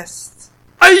Oktoberfest.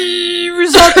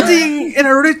 Resulting in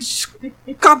a rich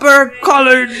copper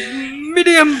colored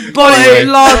medium body Wait.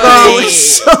 lager with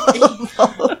subtle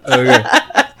Okay.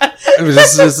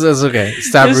 This is okay.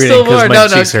 Stop There's reading still more.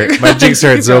 because my No, cheeks no. hurt. My cheeks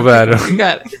hurt so bad.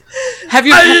 Got it. Have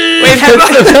your wait.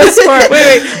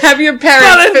 Have your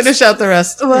parrot finish out the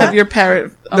rest. What? Have your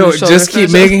parrot. On No, the shoulder just keep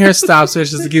finish making her stop so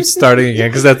she just keep starting again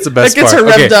because that's the best That gets part.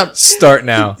 her revved Okay, up. Start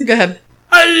now. Go ahead.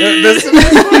 That's the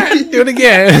best part. Do it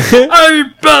again.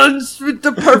 I balance with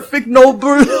the perfect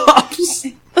noble hops.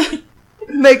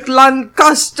 Make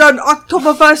Lancaster on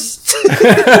Oktoberfest.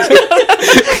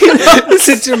 It's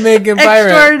a Jamaican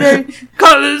pirate. Extraordinary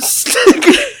colors.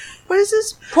 What is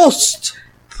this? Prost.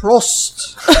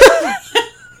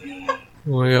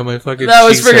 Oh my god, my fucking That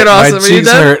was cheeks freaking hurt. awesome. My Are you cheeks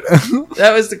done? hurt.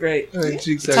 That was the great. My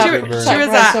cheeks Top- are She burned. top- was right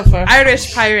an so far.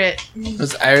 Irish pirate. It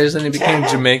was Irish and he became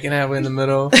Jamaican halfway in the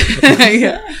middle.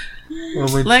 Yeah. Oh,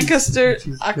 my Lancaster,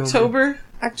 cheeks killed me. October.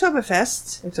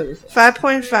 Oktoberfest. October.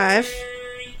 5.5.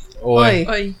 Oi.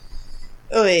 Oi.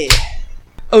 Oi.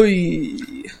 Oi.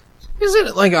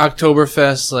 Isn't like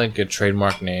Oktoberfest like a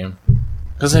trademark name?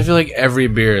 Because I feel like every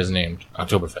beer is named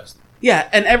Oktoberfest. Yeah,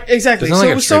 and exactly. Isn't it So like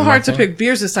it a was so hard to trademark thing? pick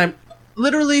beers this time.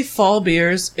 Literally fall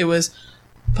beers. It was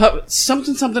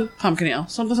something pumpkin ale,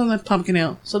 something pumpkin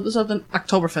ale, something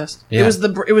Oktoberfest. Yeah.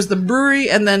 It was the brewery,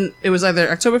 and then it was either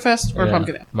Oktoberfest or Yeah.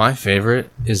 pumpkin ale. My favorite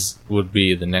would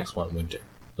be the next one, Winter.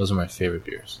 Those are my favorite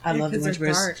beers. I love the Because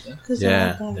winter they're beers. dark.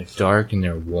 Yeah, they're dark and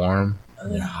they're warm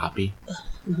and they're hoppy.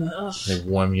 They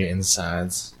warm your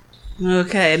insides.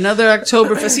 Okay, another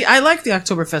Oktoberfest. See, I like the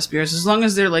Oktoberfest beers as long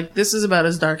as they're like this is about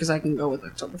as dark as I can go with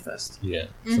Oktoberfest. Yeah,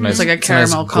 It's like a it's nice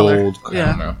caramel color. gold Yeah.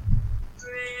 caramel.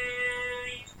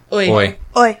 Oi. Boy,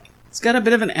 Oi. It's got a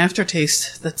bit of an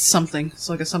aftertaste. That's something. It's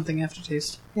like a something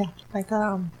aftertaste. Yeah, like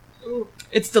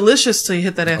It's delicious till you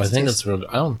hit that I aftertaste. think it's real.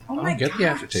 I don't my get the gosh.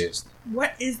 aftertaste.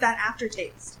 What is that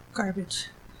aftertaste? garbage.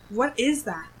 What is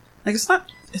that? Like it's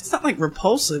not like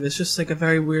repulsive. It's just like a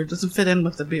very weird. Doesn't fit in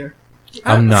with the beer.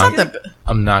 I'm It's not. not that.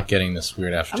 I'm not getting this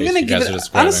weird aftertaste. I'm gonna you give guys it. are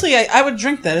describing. Honestly, I would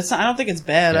drink that. It's not. I don't think it's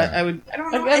bad. Yeah. I would. I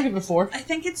don't know. I'd give it 4. I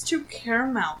think it's too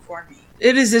caramel for me.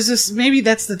 It is. There's just maybe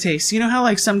that's the taste. You know how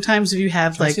like sometimes if you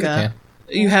have Can I like see the can?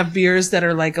 you have beers that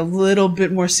are like a little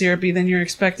bit more syrupy than you're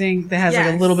expecting. That has like a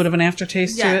Yes. little bit of an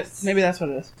aftertaste to it. Yes. Maybe that's what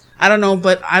it is. I don't know,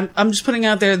 but I'm just putting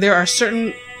out there. There are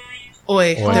certain.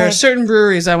 Oi. There are certain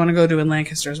breweries I want to go to, and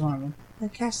Lancaster is one of them. I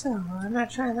guess so. I'm not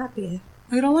trying that beer.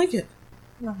 Oh, you don't like it?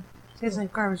 No. Tastes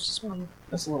like garbage this morning.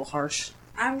 That's a little harsh.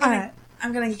 I'm gonna Alright.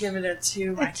 I'm gonna give it a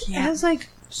 2. I It can't. has like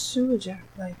sewage.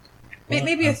 Like,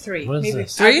 Maybe a 3. What is Maybe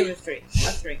this? I'll 3? give it a 3.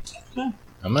 A 3.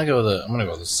 I'm gonna go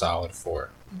with a solid 4.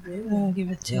 I'm gonna give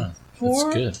it 2. Yeah,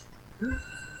 4? it's good.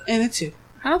 And a 2.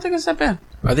 I don't think it's that bad.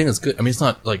 I think it's good. I mean, it's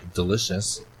not like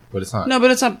delicious, but it's not. No,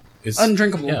 but it's not it's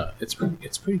undrinkable. Yeah, it's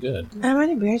pretty good. How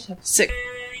many beers have sick.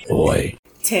 Oi.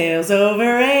 Tales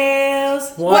over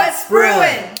ales. What's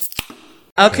brewing?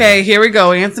 Okay, here we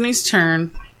go. Anthony's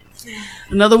turn.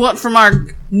 Another one from our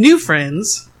new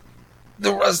friends.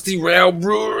 The Rusty Rail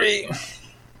Brewery.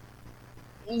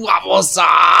 Waffle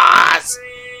sauce.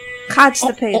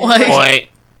 constipated? Oi.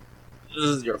 This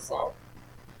is your fault.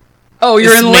 Oh,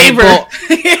 you're It's in labor. maple.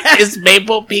 It's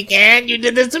maple pecan. You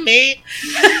did this to me.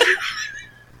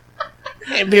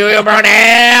 Imperial Brown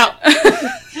Ale.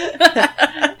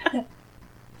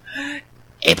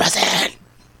 8%.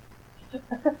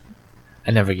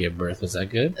 I never gave birth. Was that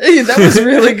good? That was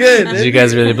really good. Did you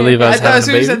guys really believe I I was thought as having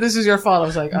soon a as you said baby? this is your fault, I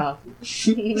was like, ah.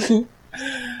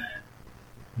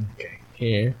 Okay,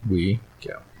 here we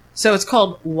go. So it's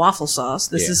called waffle sauce.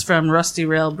 This Yeah. is from Rusty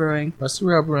Rail Brewing. Rusty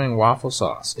Rail Brewing waffle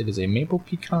sauce. It is a maple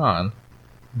pecan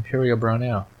Imperial Brown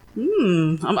Ale.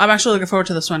 I'm actually looking forward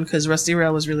to this one because Rusty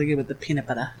Rail was really good with the peanut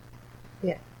butter.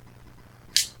 Yeah.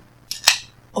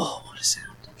 Oh, what a sound.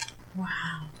 Wow.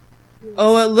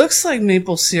 Oh, it looks like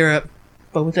maple syrup,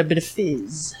 but with a bit of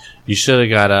fizz. You should have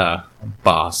got a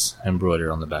boss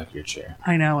embroidered on the back of your chair.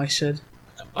 I know I should,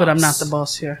 but I'm not the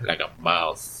boss here. Like a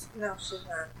boss. No, she's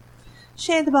not.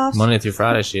 She ain't the boss. Monday through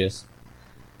Friday, she is.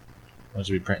 Why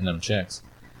should be printing them checks?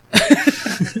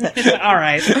 All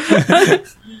right.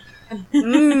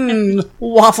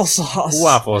 Waffle sauce.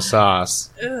 Waffle sauce.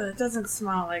 Ugh, it doesn't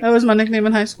smell like. That was my nickname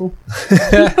in high school.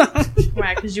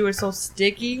 Why? Because you were so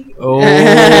sticky. Oh, Ew,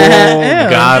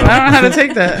 got I don't know how to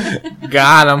take that. him.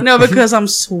 Got him. No, because I'm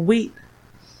sweet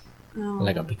Oh.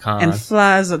 Like a pecan. and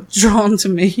flies are drawn to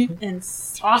me. And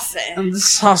saucy. I'm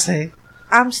saucy.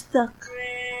 I'm stuck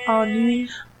on you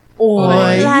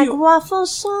Oi. like waffle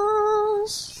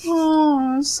sauce.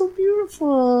 Oh, it's so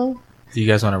beautiful. Do you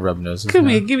guys want to rub noses? Come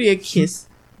now? here, give me a kiss.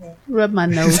 Rub my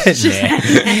nose.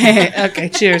 Nah. Okay,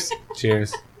 cheers.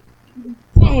 Cheers.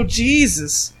 Oh,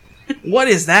 Jesus. What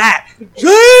is that?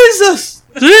 Jesus!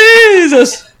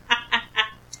 Jesus!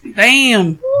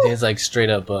 Damn. It's like straight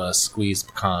up squeezed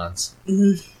pecans.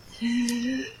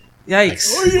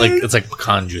 Yikes. Like it's like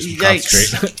pecan juice. Pecan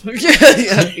straight.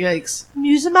 Yikes. I'm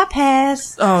using my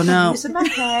pass. Oh, I'm no. using my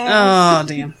pass. Oh,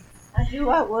 damn. I knew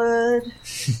I would.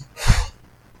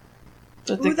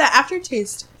 Ooh, that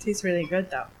aftertaste tastes really good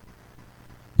though.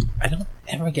 I don't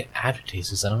ever get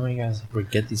aftertastes. I don't know where you guys ever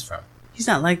get these from. He's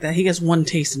not like that. He gets one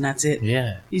taste and that's it.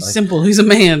 Yeah. He's like, simple. He's a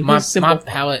man. My He's simple.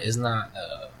 palate is not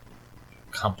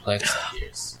complex like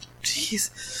yours.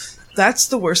 Jeez. That's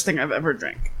the worst thing I've ever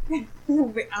drank. Oh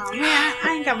man,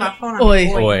 I ain't got my phone on. Oi.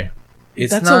 Boy,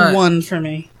 it's That's not. a 1 for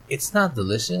me. It's not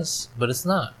delicious, but it's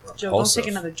not Joe, don't repulsive.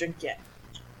 take another drink yet.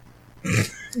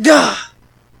 Gah!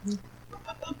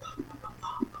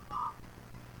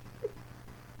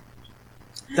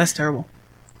 That's terrible.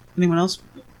 Anyone else?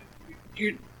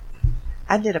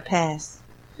 I did a pass.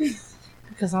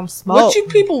 Because I'm What smoked. you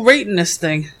people rating this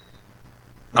thing?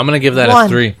 I'm gonna give that a 1.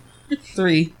 3.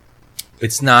 3.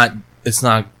 It's not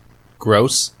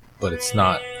gross, but it's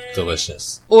not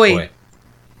delicious. Oi. Boy.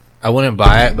 I wouldn't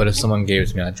buy it, but if someone gave it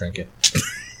to me, I'd drink it.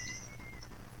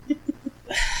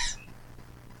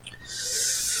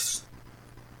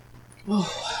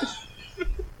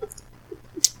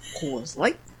 Coors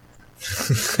Light.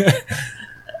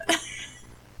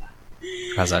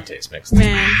 How's that taste mixed?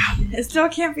 Man, it still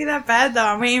can't be that bad though.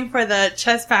 I'm waiting for the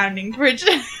chest pounding for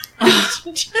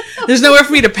There's nowhere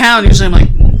for me to pound. Usually I'm like,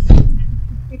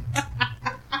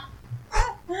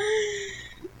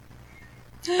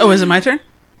 oh, is it my turn?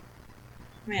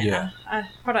 Man, Yeah.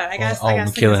 hold on, I guess.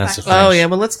 Michaela has to finish. Oh, yeah,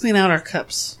 well, let's clean out our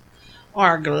cups.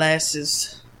 Our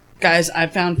glasses. Guys, I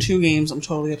found 2 games I'm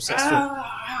totally obsessed with.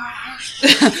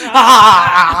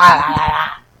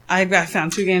 I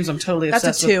found 2 games I'm totally That's a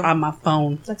obsessed with 2. on my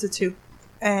phone. That's a 2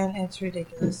 And it's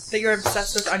ridiculous. that you're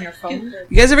obsessed with on your phone.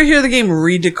 You guys ever hear of the game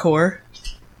Redecor?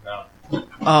 No.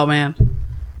 Oh, man.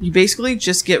 You basically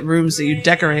just get rooms that you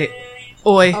decorate.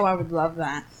 Oi. Oh, I would love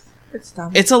that. It's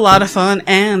dumb. It's a lot of fun,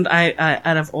 and I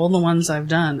out of all the ones I've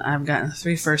done, I've gotten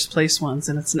 3 first place ones,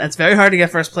 and it's very hard to get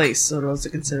first place, so those are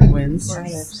considered wins. Out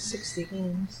of 60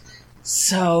 games.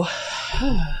 So,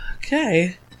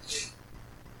 okay.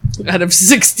 Out of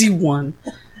 61.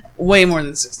 Way more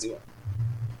than 61.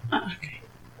 Okay.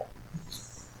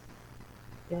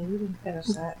 Yeah, you didn't finish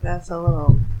that. That's a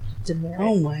little demerit.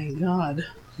 Oh my god.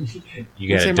 You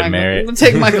got a I'm gonna demerit.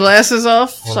 take my glasses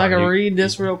off Hold so I on, can you- read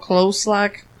this real close,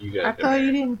 like. You I got a thought you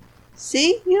demerit. didn't.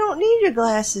 See? You don't need your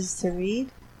glasses to read.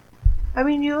 I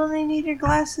mean, you only need your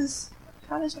glasses.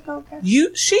 How does it go, guys?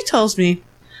 She tells me,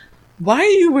 why are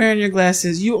you wearing your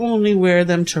glasses? You only wear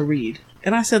them to read.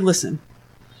 And I said, listen,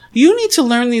 you need to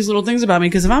learn these little things about me,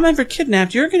 because if I'm ever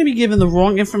kidnapped, you're going to be giving the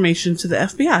wrong information to the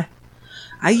FBI.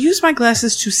 I use my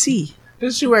glasses to see.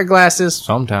 Does she wear glasses?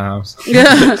 Sometimes.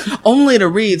 Only to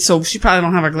read, so she probably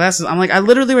don't have her glasses. I'm like, I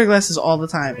literally wear glasses all the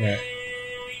time. Yeah.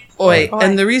 Oi. Oi.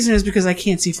 And the reason is because I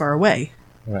can't see far away.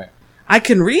 Right. I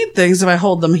can read things if I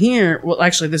hold them here. Well,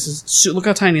 actually, this is, look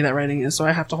how tiny that writing is, so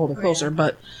I have to hold it closer.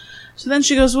 But, so then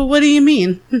she goes, well, what do you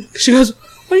mean? She goes,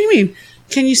 what do you mean?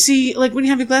 Can you see, like, when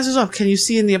you have your glasses off, can you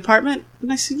see in the apartment?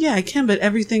 And I said, yeah, I can, but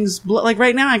everything's, like,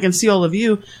 right now I can see all of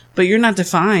you, but you're not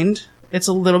defined. It's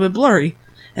a little bit blurry.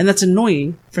 And that's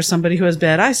annoying for somebody who has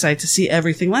bad eyesight to see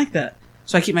everything like that.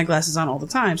 So I keep my glasses on all the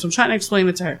time. So I'm trying to explain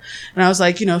it to her. And I was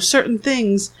like, certain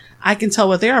things, I can tell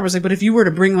what they are. I was like, but if you were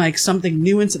to bring, like, something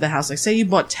new into the house, like, say you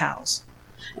bought towels,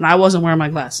 and I wasn't wearing my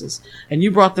glasses, and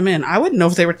you brought them in, I wouldn't know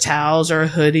if they were towels or a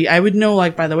hoodie. I would know,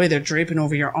 like, by the way they're draping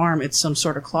over your arm, it's some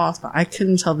sort of cloth, but I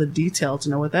couldn't tell the detail to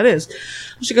know what that is.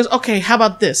 She goes, okay, how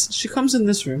about this? She comes in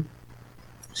this room.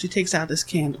 She takes out this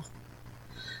candle.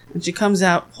 And she comes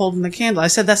out holding the candle. I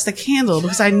said, that's the candle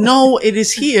because I know it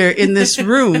is here in this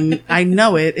room. I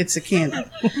know it. It's a candle.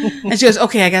 And she goes,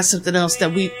 okay, I got something else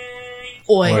that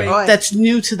Oi. that's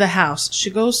new to the house. She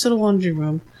goes to the laundry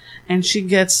room and she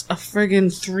gets a friggin'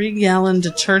 3-gallon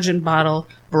detergent bottle,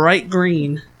 bright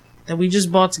green, that we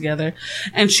just bought together.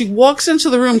 And she walks into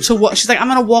the room to walk. She's like, I'm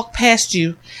going to walk past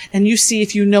you and you see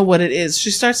if you know what it is. She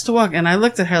starts to walk and I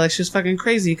looked at her like she was fucking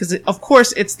crazy because of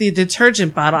course it's the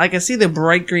detergent bottle. I can see the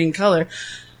bright green color.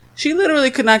 She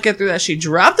literally could not get through that. She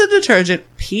dropped the detergent,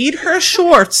 peed her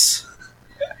shorts,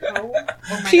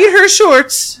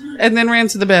 and then ran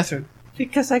to the bathroom.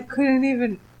 Because I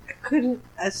couldn't,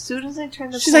 as soon as I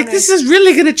turned the She's like, this is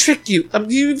really gonna trick you.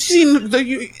 You've seen,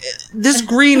 this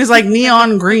green is like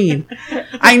neon green.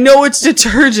 I know it's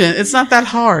detergent. It's not that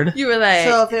hard. You were like,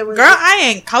 So if it was, girl, I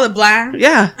ain't colorblind.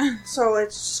 Yeah. so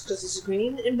it's just because it's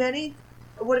green and Benny?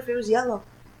 What if it was yellow?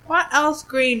 What else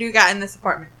green do you got in this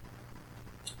apartment?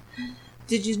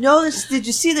 Did you notice? Did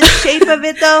you see the shape of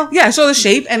it though? Yeah, I saw the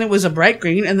shape, and it was a bright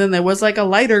green, and then there was like a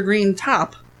lighter green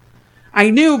top. I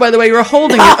knew by the way you were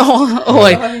holding it. Oh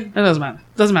wait, it doesn't matter.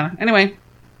 Doesn't matter. Anyway,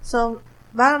 So,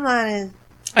 bottom line is,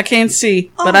 I can't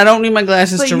see, but I don't need my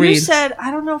glasses but to you read. said,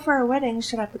 I don't know, for our wedding,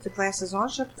 should I put the glasses on?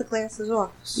 Should I put the glasses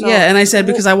off? So, Yeah, and I said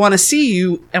because I want to see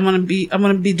you, I want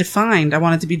to be defined. I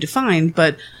want it to be defined,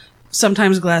 but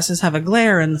sometimes glasses have a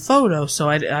glare in the photo, so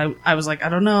I was like, I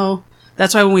don't know.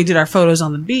 That's why when we did our photos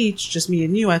on the beach, just me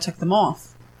and you, I took them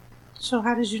off So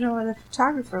how did you know where the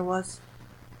photographer was?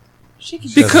 She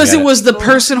could because get it it. was the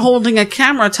person holding a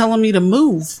camera telling me to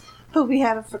move. But we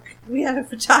had a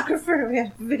photographer, we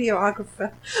had a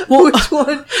videographer. Well, Which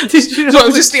one did you know? So I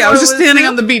was just which I was one just standing you?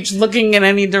 on the beach looking in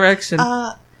any direction.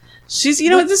 She's, you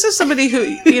know what, this is somebody who,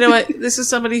 you know what, this is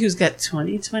somebody who's got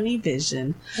 20/20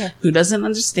 vision, Yeah. who doesn't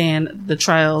understand the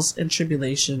trials and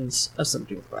tribulations of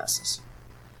somebody with glasses.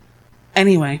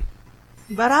 Anyway.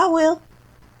 But I will.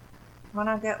 When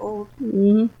I get old.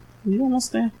 Mm-hmm. You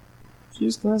almost there. She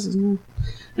has glasses now.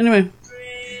 Anyway.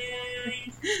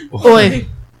 Oi.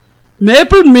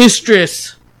 Maple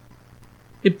Mistress.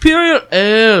 Imperial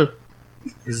Ale.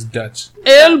 This is Dutch.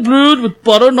 Ale brewed with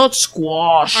butternut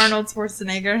squash. Arnold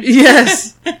Schwarzenegger.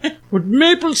 Yes. With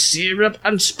maple syrup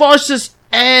and spices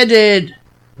added.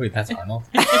 Wait, that's Arnold?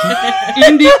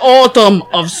 In the autumn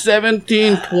of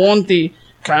 1720,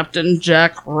 Captain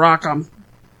Jack Rackham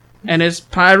and his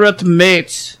pirate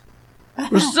mates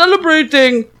were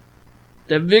celebrating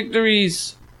their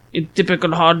victories in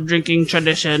typical hard drinking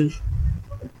tradition.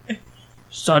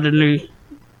 Suddenly,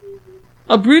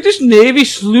 a British Navy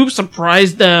sloop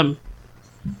surprised them.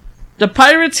 The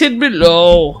pirates hid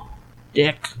below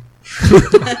deck.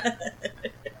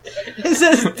 It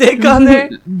says dick on there.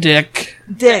 Deck.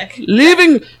 Dick.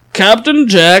 Leaving Captain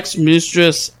Jack's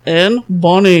mistress, Anne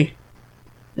Bonny,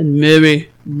 and Mary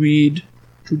Reed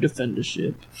to defend the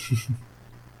ship.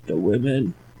 The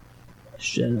women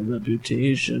shed a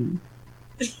reputation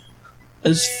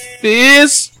as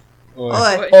fierce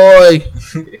Oi.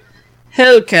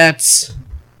 Hellcats.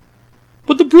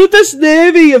 But the British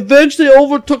Navy eventually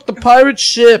overtook the pirate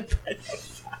ship.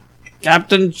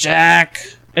 Captain Jack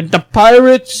and the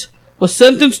pirates were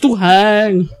sentenced to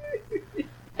hang.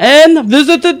 And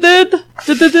visited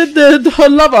her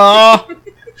lover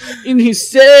in his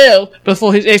cell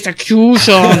before his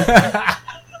execution.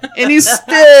 And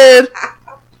instead,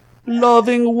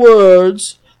 loving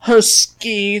words, her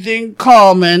scathing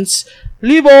comments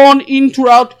live on in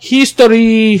throughout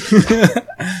history.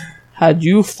 Had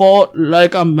you fought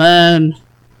like a man,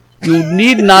 you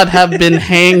need not have been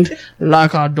hanged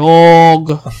like a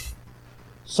dog.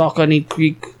 Saucony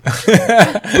Creek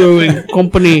Brewing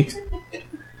Company.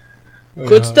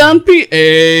 Kutztown,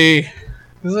 PA.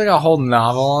 There's like a whole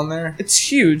novel on there. It's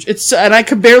huge. And I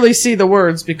could barely see the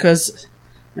words because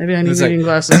maybe I need It's like- reading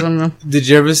glasses. I don't know. Did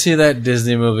you ever see that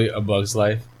Disney movie, A Bug's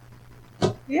Life?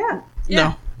 Yeah.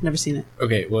 No, never seen it.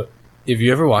 Okay, well, if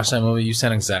you ever watched that movie, you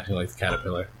sound exactly like the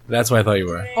caterpillar. That's what I thought you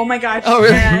were. Oh my gosh. Oh,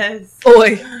 really? Yes.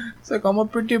 Oi. It's like, I'm a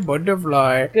pretty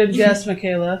butterfly. Good guess,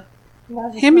 Michaela.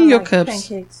 Hand me your cups.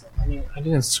 Pancakes. I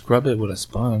didn't scrub it with a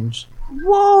sponge.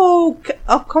 Whoa!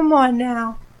 Oh, come on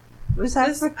now. Was that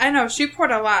This, I know, she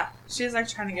poured a lot. She's like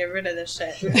trying to get rid of this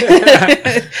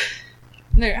shit.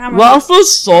 No, how much? Waffle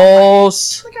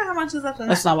sauce. Look at how much is left in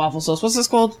That's that. not waffle sauce. What's this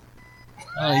called?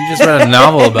 Oh, you just read a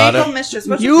novel about Maple it. Mistress.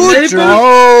 What's You it?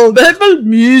 drove. Maple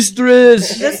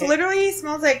Mistress. This literally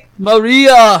smells like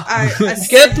Maria. a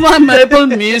Get my Maple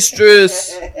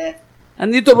Mistress. I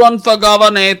need to run for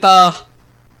governor.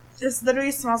 This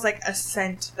literally smells like a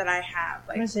scent that I have,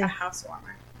 like What's it? a house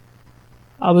warmer.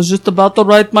 I was just about to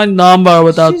write my number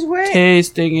without She's wearing-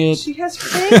 tasting it. She has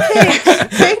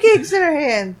pancakes. Pancakes in her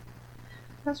hand.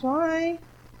 That's why.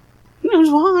 That's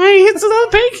why. It's the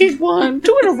pancake one.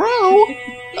 2 in a row.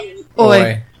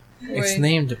 Oi. It's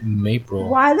named Maple.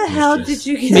 Why the hell Mistress.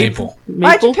 did you get Maple.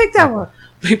 Why'd you pick that one?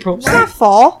 Maple. It's not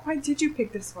fall. Why did you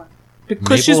pick this one? Because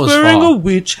Maple she's is wearing fall. a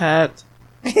witch hat.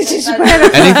 She's wearing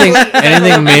a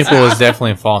Anything maple is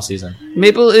definitely fall season.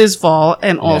 Maple is fall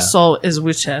and also is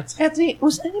witch hat. Anthony,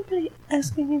 was anybody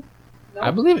asking you? I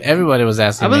believe everybody was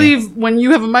asking I me. believe when you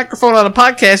have a microphone on a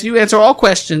podcast, you answer all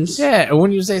questions. Yeah, and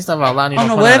when you say stuff out loud, you Oh don't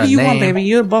no, put out whatever a you want, name. baby.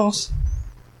 You're the boss.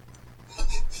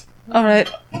 All right.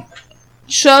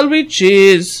 Shall we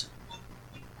cheers?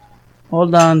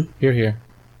 Hold on. Here.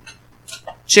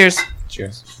 Cheers.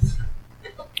 Cheers.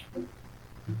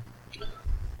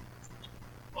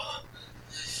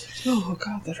 Oh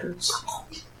god, that hurts.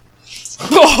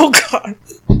 Oh god.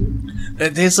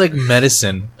 It tastes like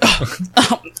medicine.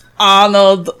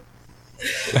 Arnold.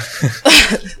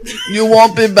 You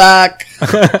won't be back.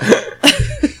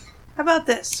 How about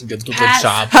this? Get the Pass.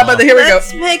 chop. How about the here we go?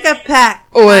 Let's make a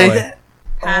pact. Oi.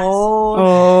 Pass.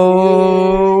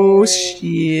 Oh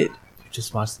shit.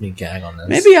 Just watched me gag on this.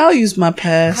 Maybe I'll use my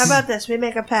pass. How about this? We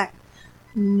make a pact.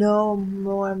 No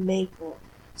more maple.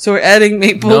 So we're adding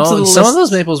maple to the No, list. some of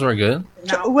those maples were good.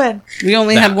 No. When? We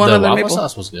only had one the other waffle maple.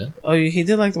 sauce was good. Oh, he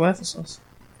did like the waffle sauce.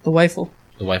 The waffle.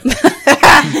 The wife.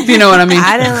 If you know what I mean.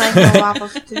 I didn't like the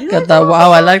waffles. Did you Got like that,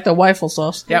 wow, I like the waffle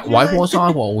sauce. Yeah, waffle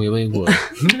sauce. Well, we would.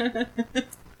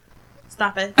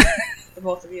 Stop it. The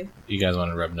both of you. You guys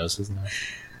want to rub noses now?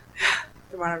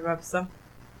 You want to rub some?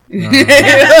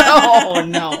 Oh,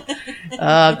 no.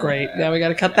 Great. Now we got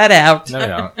to cut that out. No, we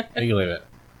don't. You can leave it.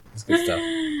 It's good stuff.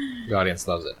 The audience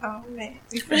loves it. Oh, man.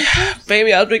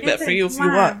 Baby, I'll drink that for you if you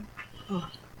want.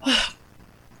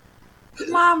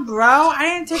 Come on, bro. I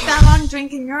didn't take that long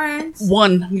drinking yours.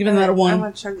 One. I'm giving that a I'm one.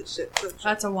 gonna chug this shit.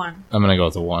 That's a 1. I'm gonna go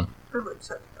with the one.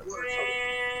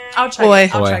 I'll chug Boy.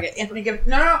 it. I'll Boy. chug it. Anthony, give it.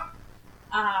 No.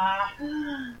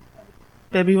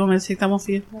 Baby, you want me to take that one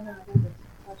for you?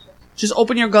 Just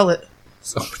open your gullet.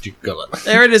 So would you go?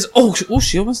 There it is. Oh,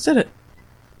 she almost did it.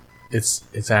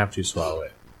 It's after you swallow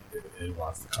it. It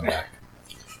wants to come back.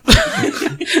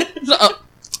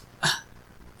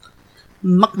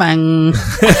 Mukbang.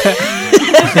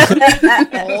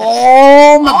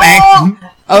 Oh,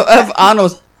 mukbang. Of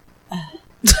Arnold's.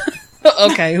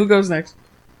 Okay, who goes next?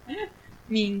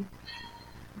 Me.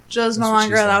 Joe's no That's what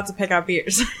longer she said. allowed to pick out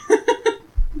beers.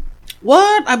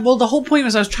 What? Well, the whole point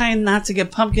was I was trying not to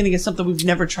get pumpkin to get something we've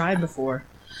never tried before.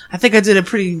 I think I did a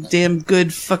pretty damn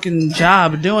good fucking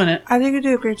job of doing it. I think you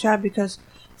do a great job because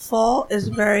fall is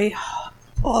very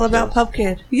all about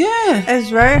pumpkin. Yeah. It's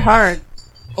very hard.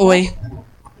 Oi.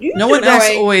 No one else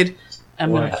oid.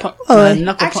 I'm Oi. gonna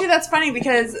knuckle Actually, that's funny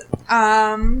because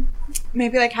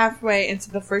maybe like halfway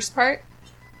into the first part,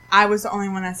 I was the only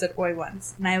one that said oi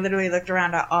once. And I literally looked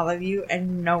around at all of you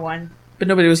and no one. But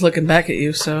nobody was looking back at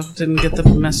you, so didn't get the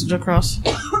message across.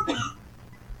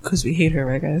 Because we hate her,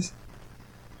 right, guys?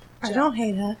 I don't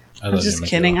hate her. I I'm love just you,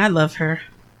 kidding. Michaela. I love her.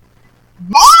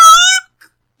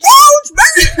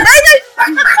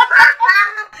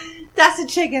 That's a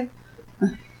chicken.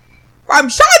 From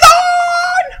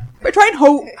Shannon! Between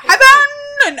heaven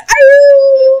and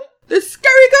hell! The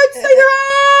scary good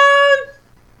Satan!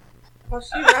 Well,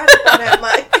 she right on that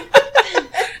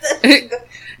mic.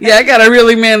 Yeah, I gotta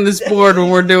really man this board when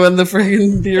we're doing the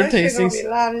friggin' beer That shit gonna tastings. be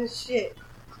loud as shit.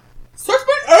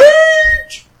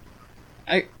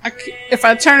 If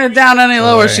I turn it down any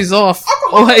lower, Oi. she's off.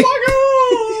 Oi.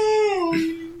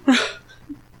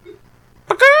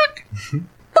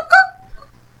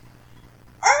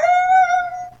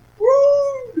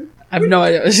 I have no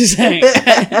idea what she's saying.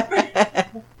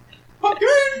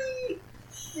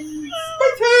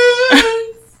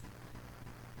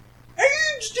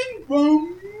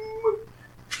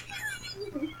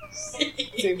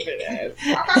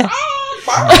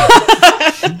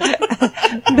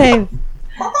 Babe.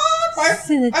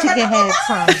 Send the chicken head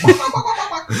from.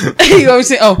 You always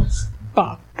say, "Oh,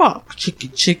 bop, bop,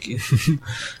 chicken, chicken,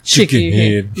 Chicken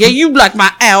head. Yeah, you like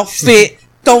my outfit.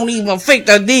 Don't even fake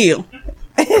the deal.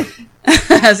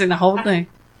 That's in the whole thing.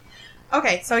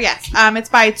 Okay, so yes, it's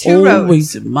by Two Roads.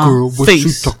 Always in my Girl, what you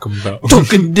face. talking about?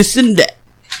 Talking this and that.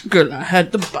 Girl, I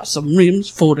had to buy some rims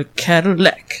for the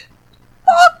Cadillac.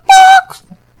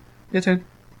 Your turn.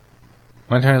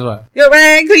 My turn is what? Your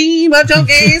rag cream, but your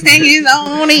gas tank is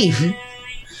on it.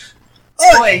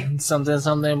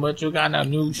 Something, but you got no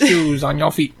new shoes on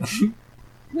your feet.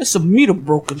 There's a meter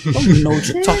broken. Don't you know what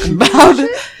you're talking about.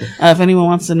 If anyone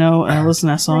wants to know, listen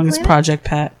to that song. It's Project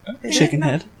Pat, Chicken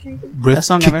Head. Breath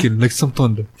song ever. kicking like some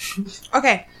thunder.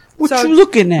 Okay, What so you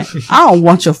looking at? I don't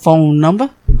want your phone number.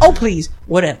 Oh, please.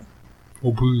 Whatever.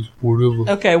 Oh, please, whatever.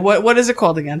 Okay, what is it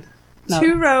called again? No.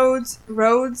 Two Roads,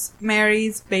 Rhodes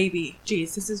Mary's Baby.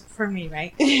 Jeez, this is for me,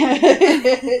 right? Say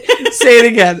it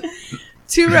again.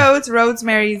 Two Roads, Rhodes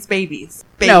Mary's Babies.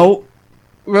 Baby. No.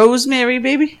 Rosemary,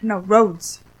 baby? No,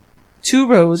 Rhodes. Two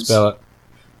roads. Spell it.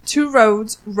 Two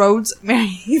Roads, Rhodes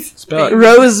Mary's. Spell it.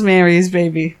 Rosemary's,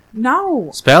 baby. No.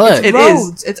 Spell it. It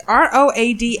Rhodes. It's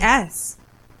Roads.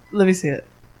 Let me see it.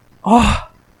 Oh.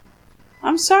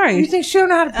 I'm sorry. You think she don't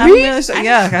know how to I'm breathe? really sorry.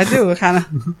 Yeah, I do. Kind of.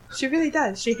 She really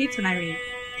does. She hates when I read.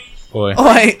 Boy. Oh,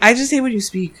 I just hate when you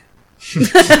speak.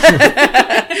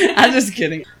 I'm just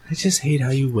kidding. I just hate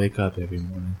how you wake up every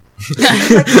morning.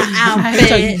 That's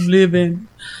how you live in.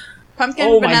 Pumpkin,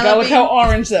 Oh my vanilla god, look bean. how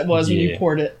orange that was when you Yeah.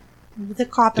 poured it. The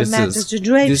carpet This matches is the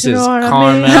drapes, this you is know what I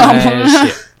caramel mean?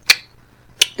 as shit.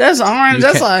 That's orange. You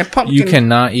That's can- like pumpkin. You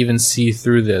cannot even see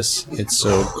through this. It's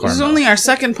so This is caramel. only our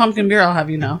second pumpkin beer, I'll have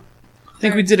you know. I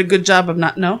think we did a good job of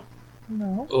not. No?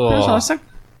 No. That's Oh, awesome.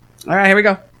 All right, here we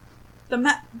go. The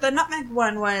nutmeg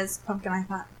one was pumpkin, I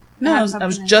thought. No, It had I was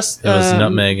pumpkin in it. just it was um,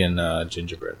 nutmeg and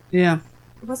gingerbread. Yeah,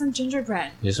 It wasn't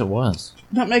gingerbread. Yes, it was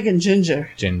nutmeg and ginger.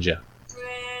 ginger.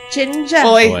 Ginger.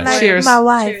 Oi, Oi. cheers. My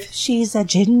wife, Cheers. she's a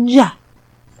ginger.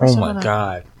 Oh my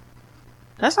god.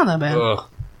 That's not that bad. Ugh.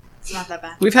 It's not that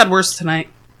bad. We've had worse tonight.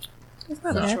 It's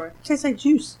not No. bad. Sure. Tastes like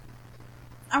juice.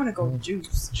 I'm gonna go with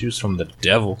juice. Juice from the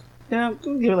devil. Yeah, I'm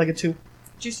gonna give it like a 2.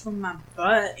 Juice from my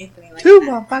butt. Anthony like 2,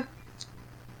 that. motherfucker.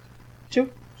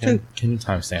 2. Can you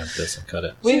timestamp this and cut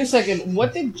it? Wait a second.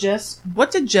 What did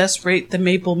Jess rate the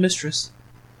Maple Mistress?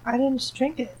 I didn't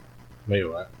drink it. Wait,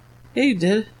 what? Yeah, you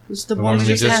did. It was the The one one we we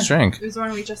just just had. drank. It was the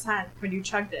one we just had when you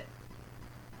chugged it.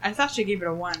 I thought she gave it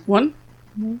a 1. 1?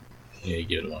 Yeah, you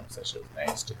give it 1 because that shit was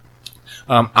nasty.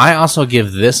 I also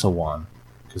give this a 1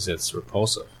 because it's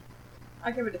repulsive.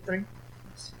 I'll give it a 3.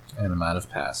 And I'm out of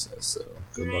passes, so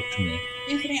good luck to me.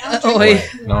 Anthony, I'll Oh, drink wait.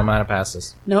 it. No, I'm out of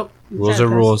passes. Nope. Rules Jess are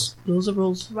rules. Rules are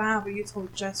rules. Wow, but you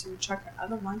told Jess you would chuck her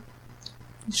other one.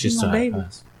 She's my still out baby. of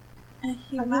pass. And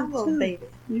he I my did little too. baby.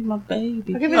 You're my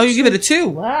baby. I'll give it Oh, a you give it a 2.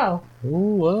 Wow. Ooh,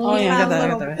 whoa. Oh, yeah, I got that. I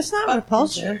got Little- that. It's not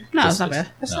repulsive. No, it's not bad.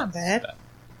 That's not bad.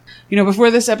 You know, before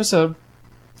this episode,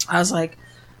 I was like,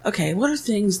 okay, what are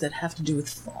things that have to do with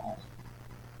fall?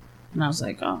 And I was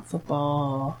like, oh,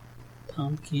 football,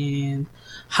 pumpkin,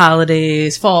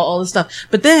 holidays, fall, all this stuff.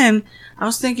 But then I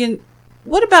was thinking,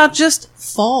 what about just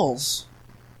falls?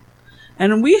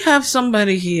 And we have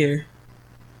somebody here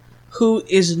who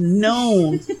is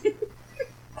known for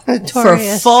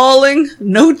Notorious. falling,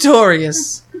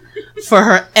 notorious for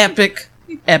her epic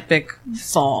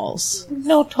falls.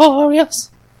 Notorious.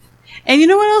 And you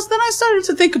know what else? Then I started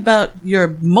to think about your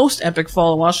most epic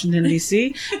fall in Washington,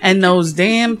 D.C. and those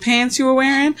damn pants you were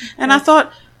wearing. And I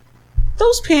thought,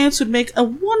 those pants would make a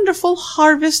wonderful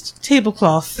harvest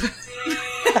tablecloth.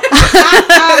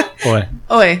 Boy,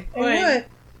 Oi. Wait.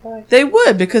 They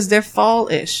would, because they're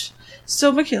fall-ish.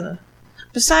 So, Michaela,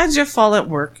 besides your fall at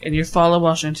work and your fall in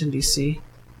Washington, D.C.,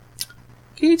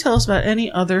 can you tell us about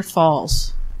any other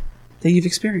falls that you've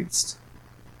experienced?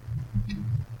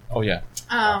 oh yeah.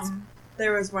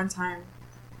 There was one time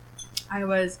I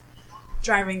was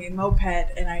driving a moped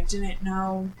and I didn't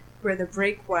know where the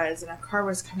brake was and a car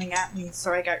was coming at me,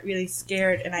 so I got really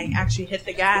scared and I actually hit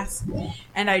the gas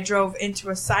and I drove into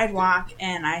a sidewalk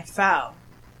and I fell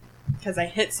because I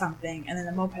hit something and then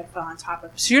the moped fell on top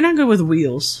of me. So you're not good with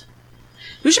wheels.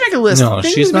 We should make a list. No,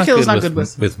 Things she's not Michaela's good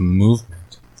with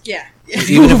movement. Yeah.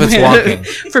 Even if it's walking.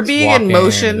 For being Walking in and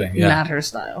motion, everything, yeah. not her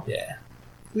style. Yeah.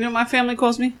 You know what my family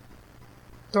calls me?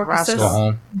 Dorcas. Go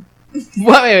home.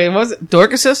 Wait, what was it?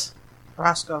 Dorcasus?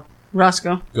 Roscoe.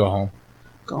 Roscoe? Go home.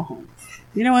 Go home.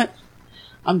 You know what?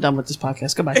 I'm done with this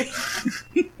podcast. Goodbye.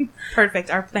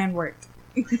 Perfect. Our plan worked.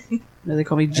 No, they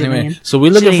call me Jillian. Anyway, so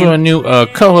we're looking Jillian. for a new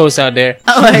co-host out there.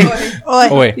 Oh, wait.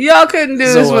 Oh wait. Y'all couldn't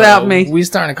do this without me. We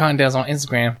starting a contest on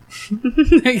Instagram.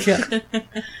 Yeah.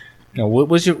 No,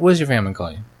 what's your family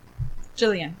call you?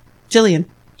 Jillian. Jillian.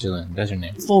 Jillian. That's your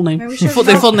name. Full name. Maybe we should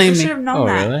They full name we me. should have known Oh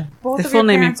that. really? Both They of full your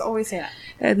name me. parents always say that.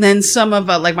 And then some of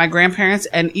like my grandparents,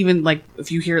 and even like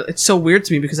if you hear, it's so weird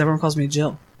to me because everyone calls me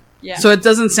Jill. Yeah. So it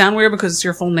doesn't sound weird because it's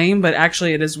your full name, but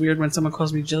actually it is weird when someone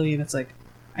calls me Jillian. It's like,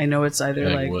 I know it's either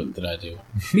Like, like, what did I do?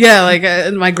 yeah,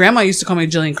 like my grandma used to call me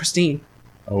Jillian Christine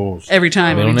Oh, every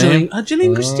time. Middle It'd be name?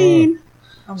 Jillian Oh. Christine.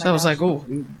 Oh my So I was gosh. like, oh,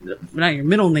 now you're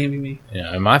middle naming me.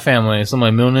 yeah. In my family, if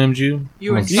somebody middle named you,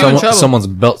 You in trouble. someone's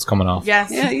belt's coming off.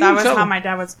 Yes, Yeah, you that in was trouble. how my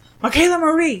dad was. Michaela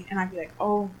Marie, and I'd be like,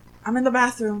 "Oh, I'm in the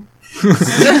bathroom." I'm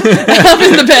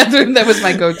in the bathroom. That was my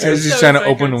I go-to. was just So trying to it's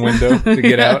like open the a- window to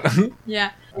get out.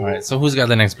 Yeah, All right. So who's got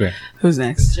the next beer? Who's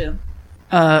next? Jill.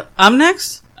 I'm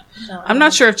next. I'm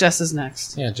not sure if Jess is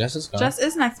next. Yeah, Jess is gone. Jess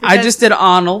is next. I because just did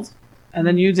Arnold, and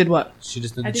then you did what? She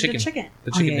just did I the did chicken. the chicken.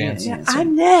 The chicken Oh, yeah, dance. yeah, Yeah, yeah.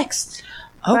 I'm next.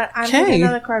 But I'm Okay. taking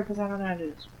another card because I don't know how to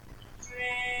do this.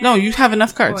 No, you have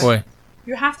enough cards. Boy,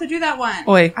 You have to do that one.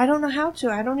 Wait. I don't know how to.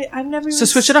 I've never. So even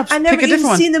switch it up. I never Pick a even different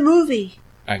one. seen the movie.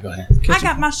 all right, go ahead. I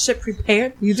got my shit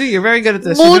prepared. You do. You're very good at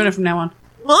this. You're doing it from now on.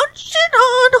 Munching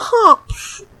on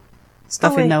hops.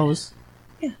 Stuffy wait. nose.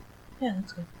 Yeah,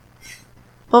 that's good.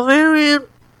 Bavarian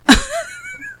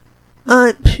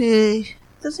IPA.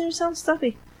 Doesn't even sound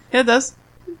stuffy. Yeah, it does.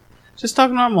 Just talk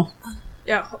normal.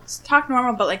 Yeah, talk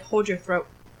normal, but like hold your throat.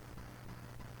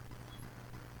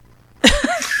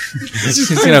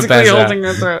 She's gonna pass out. holding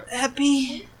her throat.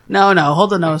 Happy, No,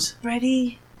 hold the nose.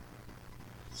 ready,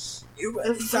 You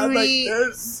fruity.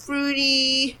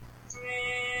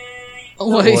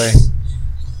 Oh, boy.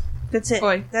 That's it.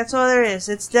 Boy. That's all there is.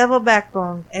 It's Devil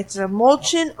Backbone. It's a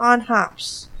mulching on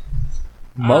hops.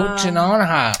 Moching on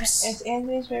hops. It's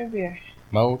Anthony's favorite beer.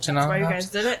 Motional Why you hops. guys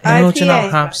did it? Motional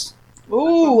IPA. hops.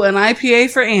 Ooh, an IPA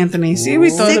for Anthony. See, we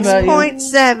thought about you.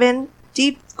 6.7,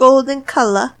 deep golden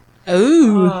color.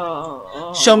 Ooh.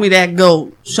 Oh. Show me that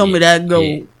gold. Show me that gold.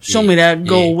 Yeah, Show me that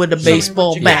gold yeah. with the Show me baseball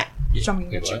what you bat. Show me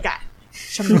Wait, what you what? got.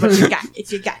 Show me what you got.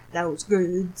 If you got those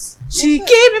goods. She gave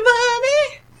me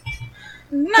money.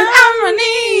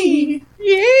 Nominee.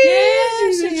 Yeah,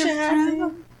 she's a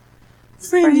child.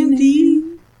 Friend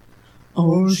indeed.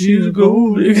 Oh, she's a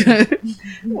gold digger.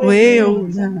 Way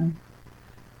over time.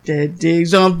 That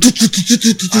digs on.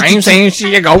 I ain't saying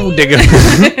she a gold digger.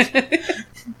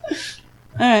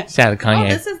 Alright. Shout out to Kanye. Oh,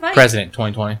 this is nice. President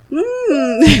 2020.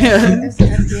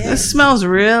 This smells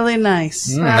really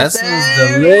nice. That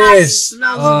smells delicious.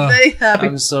 Smells very happy.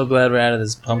 I'm so glad we're out of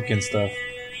this pumpkin stuff.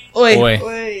 Oi.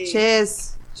 Boy.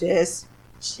 Cheers. Cheers.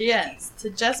 Cheers to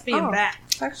just being Oh. back.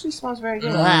 It actually smells very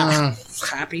good.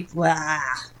 Happy. Wow.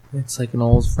 It's like an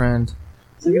old friend.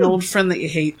 It's like an old friend that you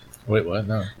hate. Wait, what?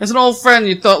 No. It's an old friend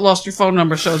you thought lost your phone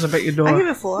number shows up at your I give door.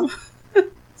 it 4.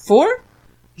 4?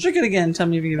 Drink it again. Tell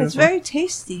me if you give it It's a 4. very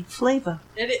tasty. Flavor.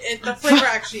 The flavor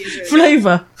actually is really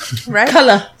Flavor. Right?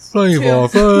 Color. Flavor.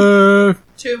 good.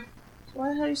 2. Why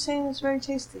are you saying it's very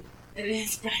tasty? It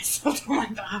is, but I still don't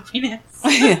like the happiness.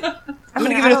 I'm I'm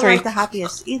gonna give it a 3. like the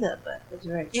happiest either, but it's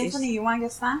very tasty. Anthony, you want to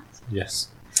get snapped? Yes.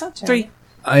 I'll try 3.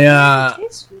 it.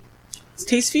 Tasty. It's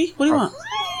taste fee? What do you want?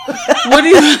 What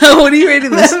are you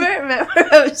rating this? Remember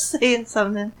I was saying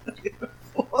something.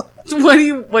 What do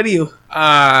you What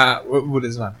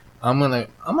is mine? I'm gonna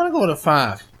go with a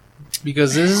 5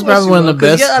 because this is What's probably one of the your-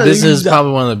 'cause best. you gotta This use is that.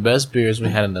 probably one of the best beers we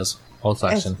had in this whole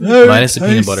section, very minus the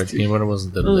peanut butter. tasty. Peanut butter was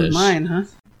Oh, delicious. mine, huh?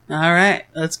 All right,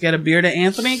 let's get a beer to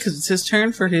Anthony because it's his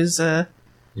turn for his.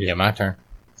 Yeah, my turn.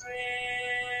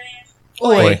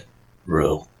 Oi.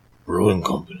 Rogue Brewing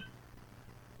Company.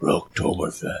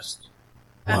 Rocktoberfest.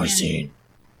 Marcin.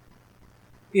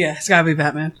 Yeah, it's gotta be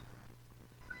Batman.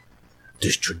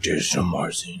 This traditional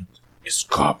Marcin is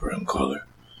copper in color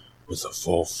with a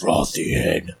full frothy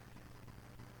head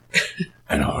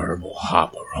and a herbal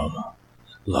hop aroma.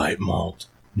 Light malt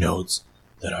notes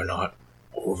that are not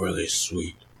overly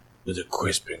sweet with a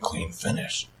crisp and clean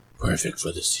finish. Perfect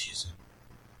for the season.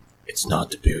 It's not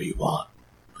the beer you want,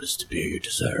 but it's the beer you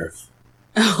deserve.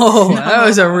 Oh, that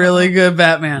was a really good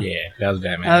Batman. Yeah, that was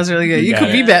Batman. That was really good. You got could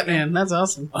it. be Batman. That's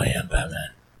awesome. I am Batman.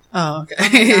 Oh,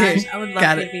 okay. Gosh, I would love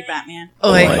Got to it. be Batman.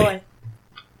 Oi. Oi.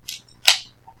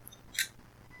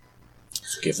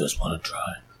 Let's give this one a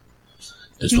try.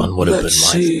 This one would have been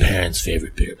Let's my see. parents'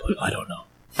 favorite beer, but I don't know.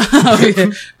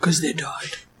 Because they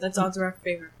died. That's also our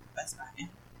favorite best Batman.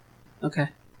 Okay.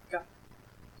 Go.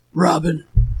 Robin,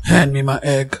 hand me my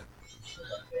egg.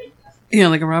 Yeah,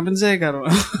 like a robin's egg? I don't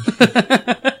know.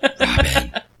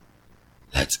 Robin,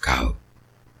 let's go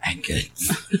and get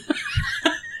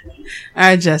All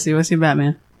right, Jesse, what's your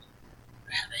Batman?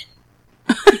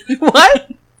 What?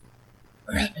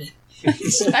 Robin.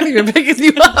 He's not even picking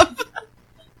you up.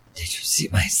 Did you see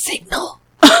my signal?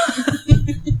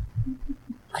 I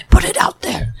put it out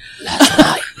there last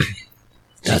night.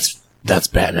 That's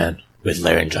Batman with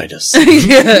laryngitis.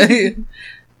 Yeah.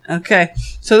 Okay,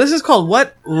 so this is called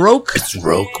what? Roke? It's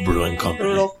Roke Brewing Company.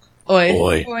 Oi.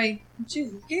 Boy, Boy,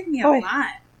 Jesus, you gave me a Oi.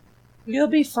 lot. You'll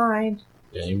be fine.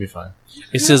 Yeah, you'll be fine.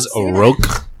 It says Roke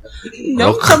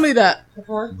Don't tell me that.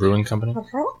 Brewing Company.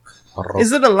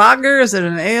 Is it a lager? Is it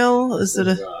an ale? Is it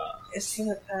a... It's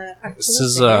This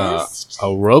is a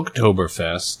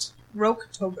Rocktoberfest.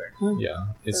 Rocktober. Yeah,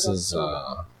 it says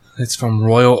it's from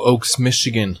Royal Oaks,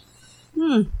 Michigan.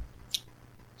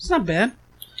 It's not bad.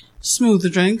 Smooth to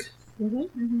drink.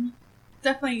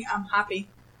 Definitely, I'm happy.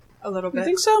 A little You bit.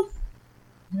 think so?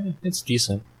 Yeah, it's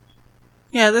decent.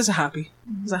 Yeah, there's a hoppy.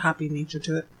 There's a hoppy nature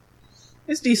to it.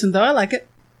 It's decent though. I like it.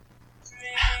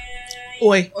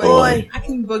 Oi. Oi. I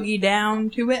can boogie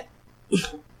down to it.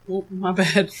 Oh, my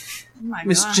bad. Oh my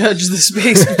Misjudged the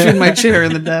space between my chair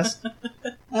and the desk.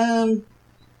 I'm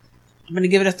gonna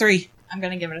give it a 3. I'm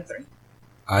gonna give it a 3.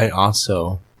 I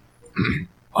also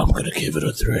I'm gonna give it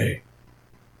a 3.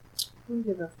 I'll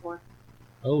give it 4.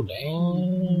 Oh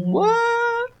dang!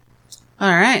 What? All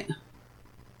right.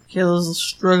 Kayla's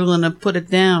struggling to put it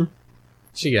down.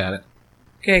 She got it.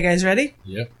 Okay, guys, ready?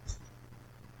 Yep.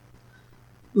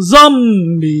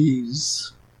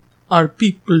 Zombies are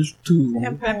people too.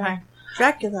 Vampire.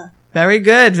 Dracula. Very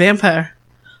good, vampire.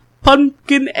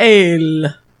 Pumpkin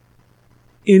ale.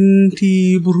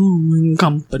 Inti Brewing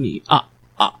Company.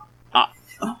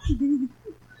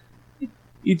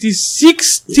 It is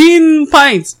 16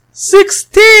 pints.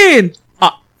 16!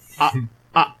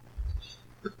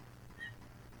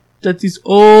 That is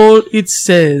all it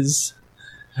says.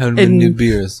 How many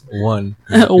beers? One.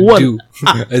 One. Two.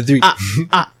 Three.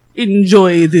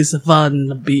 Enjoy this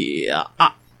fun beer.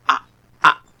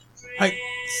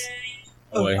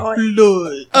 Boy.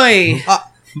 Blood. Oi.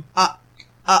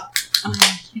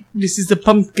 This is a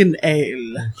pumpkin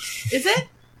ale. Is it?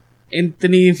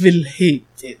 Anthony will hate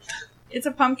it. It's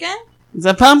a pumpkin? It's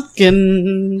a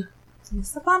pumpkin.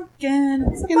 It's a pumpkin.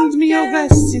 It's a Send me your pumpkin.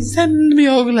 glasses. Send me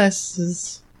your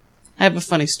glasses. I have a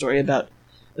funny story about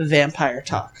vampire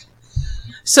talk.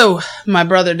 So, my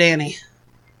brother Danny,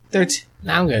 13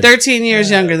 I'm good. 13 years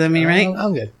younger than me, right?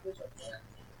 I'm good.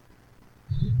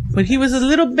 When he was a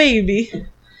little baby,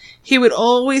 he would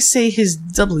always say his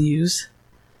W's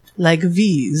like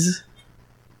V's.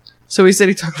 So he said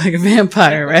he talked like a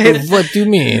vampire, right? What do you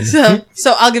mean? So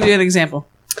I'll give you an example.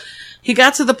 He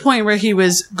got to the point where he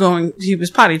was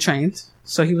potty trained,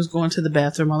 so he was going to the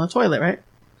bathroom on the toilet, right?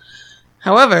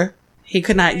 However, he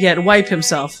could not yet wipe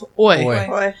himself. Oi.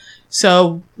 Boy.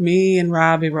 So me and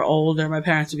Robbie were older. My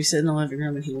parents would be sitting in the living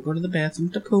room, and he would go to the bathroom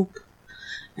to poop.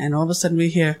 And all of a sudden we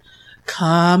hear,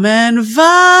 "Come and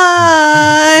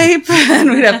vibe,"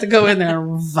 and we'd have to go in there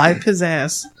and vibe his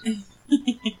ass.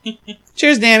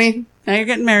 Cheers, Danny. Now you're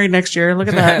getting married next year. Look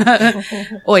at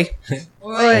that. Oi.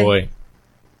 Boy.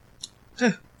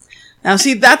 Now,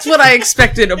 see, that's what I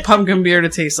expected a pumpkin beer to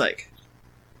taste like.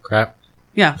 Crap.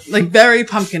 Yeah, like very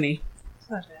pumpkin-y.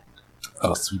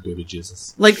 Oh, sweet baby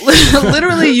Jesus. Like,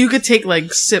 literally, you could take,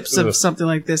 like, sips of Ugh. something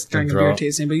like this during a Throw beer up.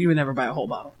 tasting, but you would never buy a whole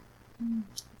bottle.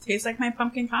 Tastes like my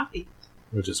pumpkin coffee.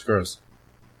 Which is gross.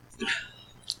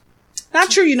 Not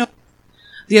true, you know.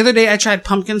 The other day, I tried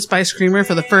pumpkin spice creamer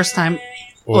for the first time.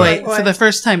 Boy. For the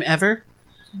first time ever.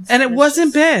 And it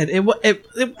wasn't bad.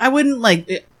 I wouldn't,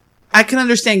 like... I can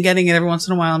understand getting it every once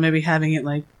in a while and maybe having it,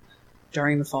 like,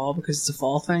 during the fall because it's a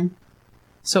fall thing.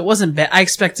 So it wasn't bad. I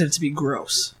expected it to be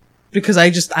gross. Because I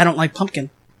don't like pumpkin.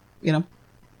 You know?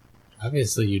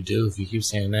 Obviously you do if you keep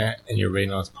saying that and you're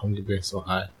rating on this pumpkin beer so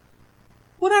high.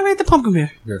 What'd I rate the pumpkin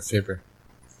beer? You're a fibber.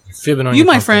 You're fibbing on You, your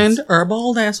my pumpkins. friend, are a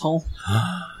bald asshole.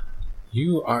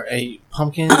 You are a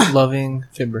pumpkin loving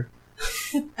fibber.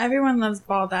 Everyone loves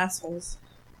bald assholes.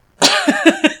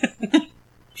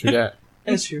 True that.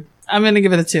 That's true. I'm gonna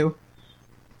give it a 2.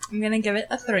 I'm gonna give it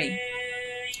a 3.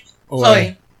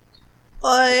 Oi.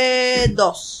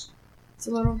 Dos. It's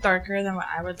a little darker than what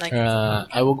I would like.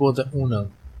 I will go with the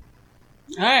uno.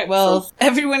 Alright, well,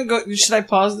 everyone go... Should I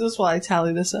pause this while I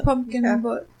tally this up? Pumpkin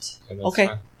butt. Yeah, that's Okay,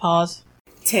 fine. pause.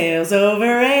 Tales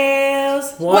over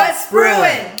ales. What's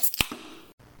brewing?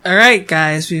 Alright,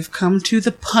 guys, we've come to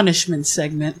the punishment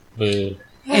segment. Boo.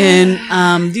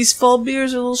 And these fall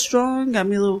beers are a little strong, got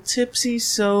me a little tipsy,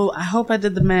 so I hope I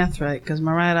did the math right, because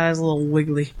my right eye's a little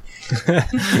wiggly.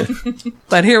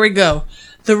 But here we go.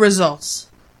 The results.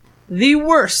 The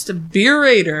worst beer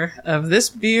rater of this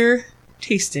beer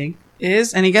tasting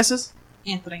is, any guesses?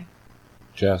 Anthony.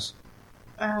 Jess.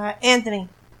 Anthony.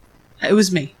 It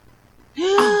was me.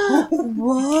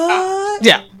 What?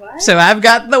 Yeah. So I've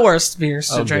got the worst beers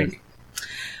to Oh, drink.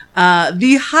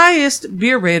 The highest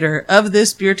beer rater of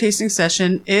this beer tasting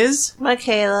session is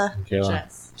Michaela. Kayla.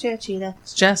 Cheetah.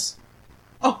 it's Jess.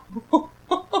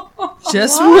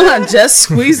 Just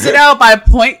squeezed it out by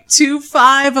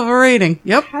 0.25 of a rating.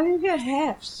 Yep. How do you get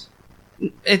halves?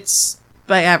 It's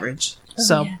by average.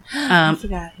 So, I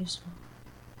forgot his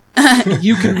one.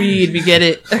 you can read, we get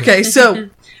it. Okay, so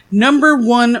number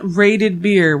 1 rated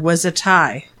beer was a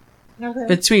tie Okay.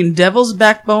 between Devil's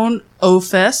Backbone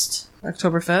O-Fest,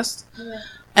 Oktoberfest,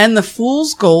 and the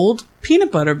Fool's Gold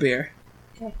peanut butter beer.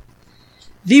 Okay.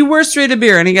 The worst rated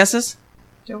beer, any guesses?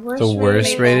 The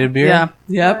worst rated beer? Yeah,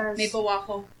 yep. Maple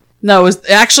waffle. No, it was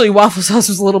actually waffle sauce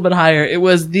was a little bit higher. It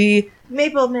was the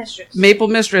Maple Mistress. Maple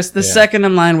Mistress. The Yeah. second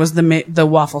in line was the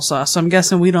waffle sauce. So I'm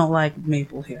guessing we don't like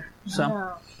maple here.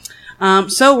 So. No.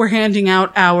 So we're handing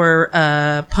out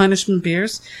our punishment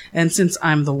beers, and since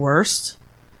I'm the worst,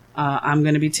 I'm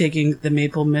going to be taking the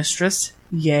Maple Mistress,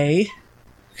 yay,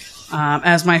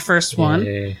 as my first one.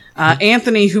 Yay.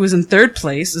 Anthony, who is in third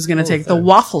place, is going to take the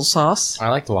waffle sauce, I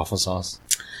like the waffle sauce.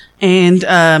 and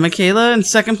Michaela in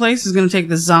second place is going to take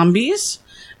the zombies,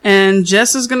 and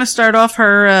Jess is going to start off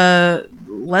her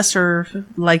lesser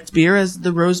liked beer as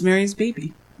the Rosemary's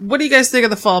Baby. What do you guys think of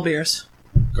the fall beers?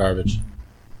 Garbage.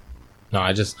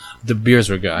 No, the beers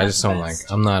were good. I just don't like,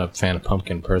 I'm not a fan of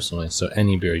pumpkin personally, so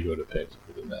any beer you would have picked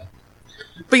would have been bad.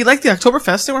 But you like the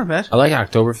Oktoberfest? They weren't bad. I like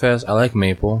Oktoberfest. I like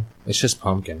maple. It's just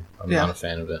pumpkin. I'm Yeah. not a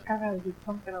fan of it. I'd rather do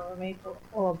pumpkin over maple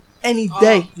or any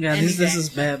day. Yeah, this is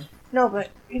bad. No, but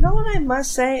you know what I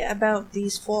must say about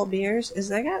these fall beers is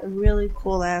they got really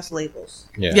cool ass labels.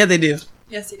 Yeah. Yeah, they do.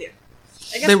 Yes, you do. I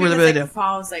guess They because, really like, do.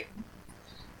 Fall is like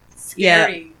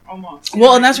scary almost.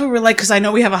 Well, and that's what we're like, because I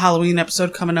know we have a Halloween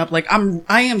episode coming up. Like,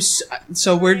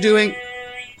 so we're doing,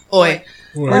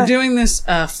 we're doing this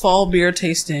fall beer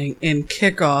tasting in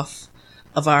kickoff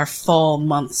of our fall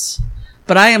months.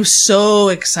 But I am so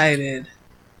excited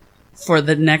for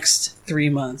the next 3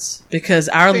 months because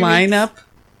our 3 lineup,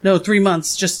 no, 3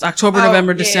 months, just October,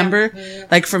 November, December. Yeah.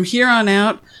 Like from here on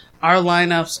out, our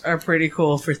lineups are pretty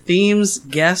cool for themes,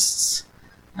 guests,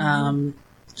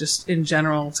 just in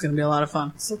general. It's going to be a lot of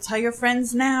fun. So tell your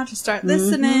friends now to start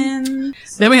listening.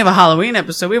 Then we have a Halloween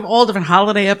episode. We have all different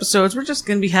holiday episodes. We're just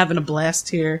going to be having a blast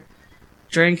here,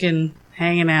 drinking,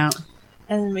 hanging out.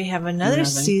 And we have another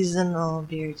Nothing. seasonal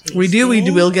beer tasting.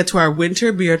 We'll get to our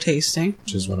winter beer tasting.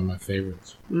 Which is one of my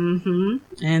favorites. And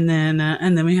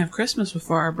then we have Christmas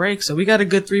before our break. So we got a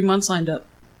good 3 months lined up.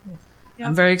 Yeah.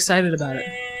 I'm very excited about it.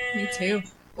 Me too.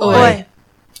 Boy.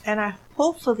 And I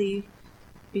hopefully,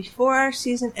 before our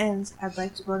season ends, I'd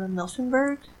like to go to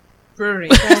Milfenberg. Brewery.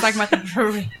 Let's talk about the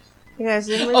brewery. You guys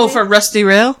in with Oh, me? for Rusty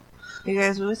Rail? You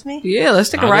guys with me? Yeah, let's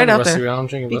take a ride out there. I'm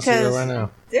drinking Rusty Rail Because right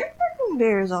now. they're fucking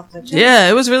beers off the chain. Yeah,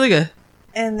 it was really good.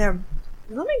 And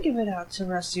let me give it out to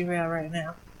Rusty Rail right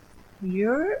now.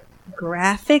 Your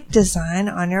graphic design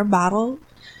on your bottle,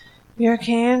 your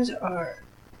cans are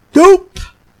dope.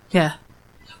 Yeah.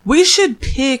 We should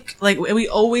pick, like, we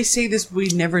always say this, we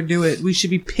never do it. We should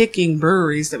be picking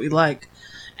breweries that we like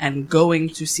and going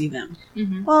to see them.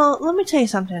 Well, let me tell you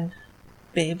something,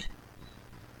 babe.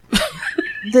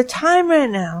 The time right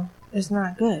now is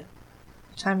not good.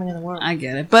 The timing in the world. I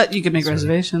get it. But you can make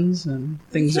reservations and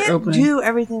things You are can't opening. do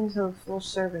everything to the full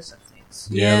service of things.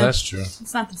 Yeah, that's true.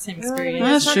 It's not the same You know what I mean?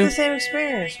 experience. That's It's true. not the same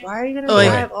experience. Why are you going to Oh, yeah.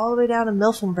 drive all the way down to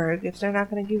Milfenberg if they're not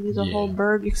going to give you the whole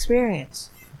Berg experience?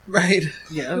 Right.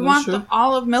 Yeah, We that's want true.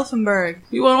 all of Milfenberg.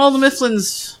 We want all the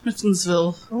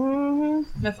Mifflinsville.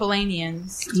 Mm-hmm.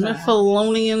 Mifflanians.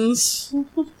 Mifflonians.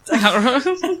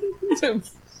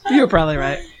 You're probably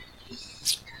right.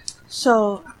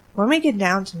 So, when we get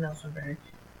down to Milfenberg,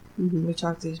 we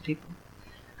talk to these people.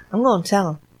 I'm going to tell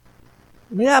them,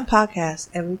 we got a podcast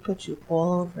and we put you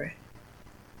all over it.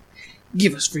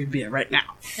 Give us free beer right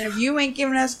now. And if you ain't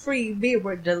giving us free beer,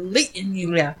 we're deleting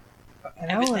you. Yeah. And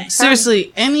I want to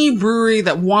Seriously, any brewery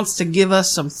that wants to give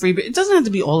us some free beer, it doesn't have to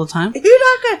be all the time. You're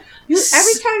not going to...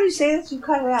 Every time you say this, you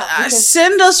cut it out. because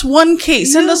Send us one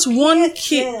case. Send you us one can't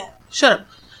say case. that. Shut up.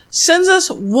 Send us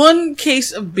one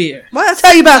case of beer. What I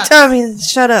tell you about telling me to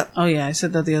shut up? Oh yeah, I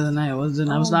said that the other night. I was Oh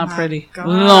not my pretty. gosh.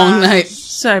 Long night.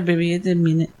 Sorry, baby, I didn't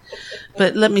mean it.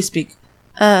 But let me speak.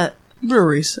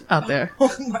 Breweries out there.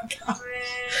 Oh my god.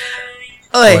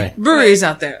 Oi, breweries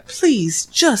out there. Please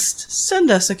just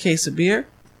send us a case of beer.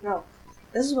 No.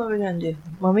 This is what we're going to do.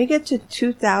 When we get to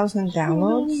 2,000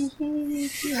 downloads,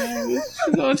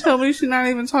 She's gonna tell me she's not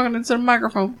even talking into the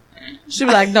microphone. She'll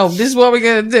be like, "No, this is what we're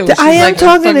gonna do." She's I am like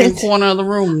talking in the fucking it. corner of the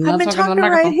room. I've Not been talking to talking the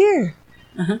right microphone. here.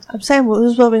 Uh-huh. I'm saying, well,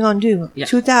 this is what we're going to do. Yeah.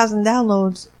 2,000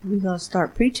 downloads, we're going to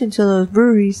start preaching to those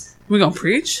breweries. We gonna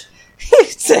preach?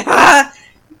 Say,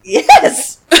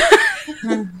 yes!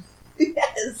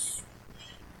 Yes!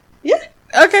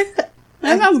 Okay,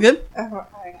 that sounds good. I got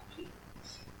you.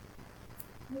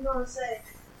 We're going to say,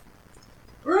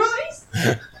 breweries?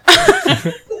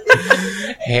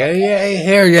 Hell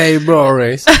yeah,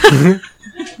 breweries.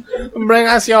 Bring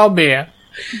us your beer.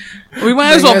 We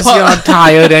might as Bring well us your put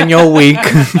tired and your weak.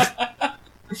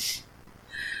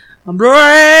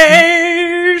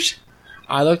 breweries.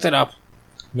 I looked it up.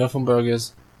 Milfenberg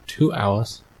is 2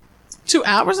 hours. 2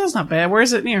 hours? That's not bad. Where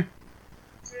is it near?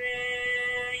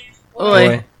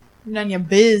 Oi. None of your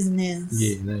business.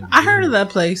 Yeah, I heard of that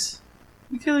place.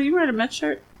 Michaela, you wear a Met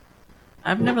shirt?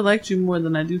 I've never liked you more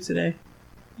than I do today.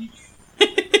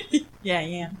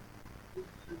 Yeah.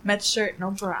 Met shirt,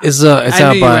 no bra. It's I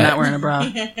out knew you were by not wearing a bra.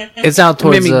 it's out It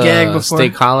made towards me gag before.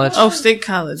 State College. Oh, State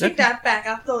College. Take that back.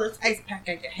 I'll throw this ice pack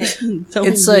at your head.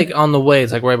 It's like on the way.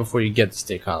 It's like right before you get to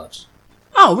State College.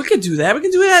 Oh, we could do that. We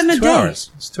could do that in a 2 day. hours.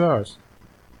 It's 2 hours.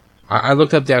 I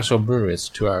looked up the actual brewery. It's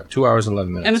 2 hours. 2 hours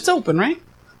 11 minutes. And it's open, right?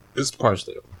 It's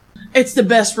partially open. It's the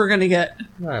best we're gonna get.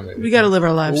 Right, maybe. We gotta live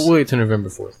our lives. We'll wait till November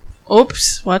 4th.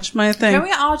 Oops, watch my thing. Can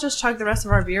we all just chug the rest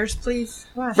of our beers, please?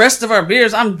 Rest of our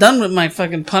beers, I'm done with my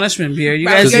fucking punishment beer. You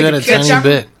guys, Because you got a tiny done,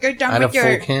 bit. You're done out with of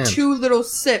your full can. 2 little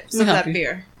sips Let of me that help you.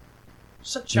 beer.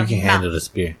 Shut You your can mouth. handle this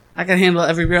beer. I can handle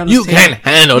every beer on this You table. can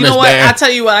handle You this know what? beer. I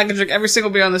tell you what, I can drink every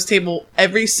single beer on this table,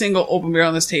 every single open beer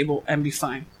on this table, and be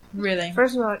fine. Really?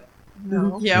 First of all,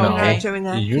 no. Yeah, No. okay. Not doing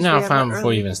that. You're 'cause not we have fine an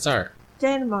before you early even start.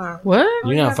 day tomorrow. What?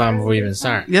 You're not fine before you even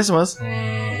start. Yes, it was. You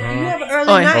have an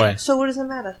early Oi. night, Oi. so what does it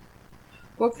matter?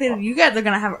 Well, clearly you guys are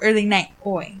gonna have early night,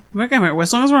 boy. We're gonna,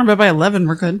 as long as we're in bed by 11,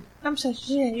 we're good. I'm saying,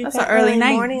 shit, you That's got an early early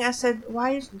night. morning. I said,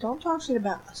 don't talk shit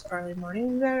about us early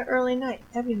morning. You got an early night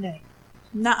every night.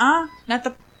 Nuh-uh. Not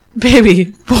the.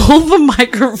 Baby, pull the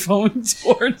microphone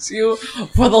towards you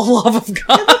for the love of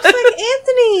God. It looks like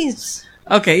Anthony's.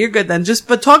 Okay, you're good then.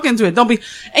 But talk into it. Don't be,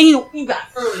 and you know, you got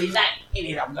early night, and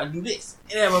then I'm gonna do this,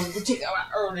 and then I'm gonna take out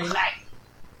early night.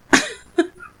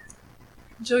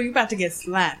 Joe, you about to get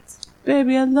slapped.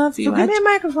 Baby, I love you. So give me a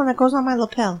microphone that goes on my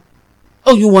lapel.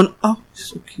 Oh, you want? Oh,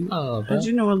 so cute. Oh, How'd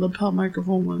you know what lapel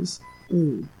microphone was?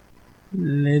 Ooh.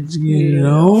 Let's get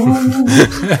on.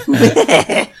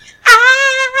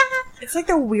 It's like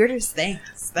the weirdest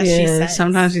things that she Yeah, says.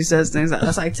 sometimes she says things.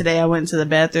 That's like today. I went to the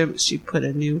bathroom. She put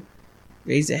a new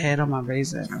razor head on my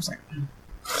razor, and I was like,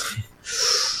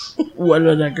 "What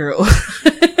is that girl?"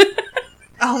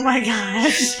 Oh my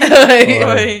gosh.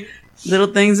 Wait. Little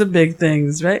things are big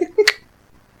things, right?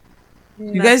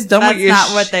 You guys done That's with your not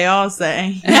what they all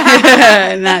say.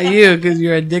 Not you, because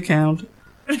you're a dick hound.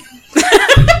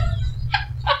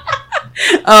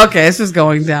 Okay, this is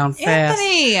going down fast.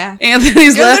 Anthony!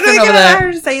 Anthony's You're laughing literally over gonna let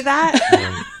there. her say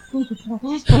that?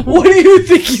 What do you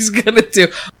think he's gonna do?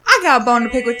 I got a bone to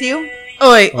pick with you.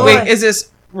 Oh wait, Oh. wait. Is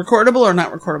this recordable or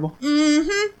not recordable?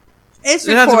 Mm-hmm. It's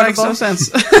It doesn't make no recordable.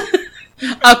 sense.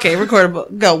 Okay,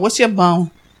 recordable. Go. What's your bone?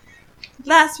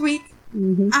 Last week,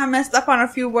 Mm-hmm. I messed up on a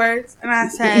few words, and I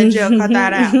said, Jill, cut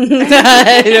that out.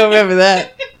 I don't remember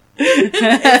that.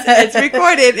 It's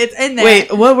recorded. It's in there.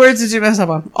 Wait, what words did you mess up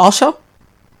on? Also?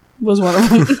 Was one of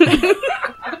them.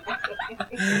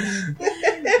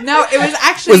 No, it was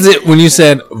actually... Was it when you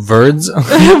said birds? You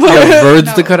have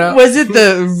birds to cut out? Was it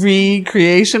the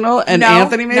recreational and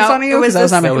Anthony made fun of you? It was,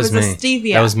 'Cause the, not That me. was the me.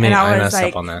 stevia. That was me. And I I was messed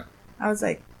like, up on that. I was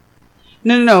like,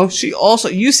 No. She also,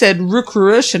 you said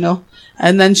recreational,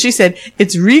 and then she said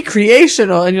it's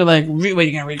recreational, and you're like, what,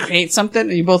 you gonna recreate something?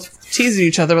 And you both teasing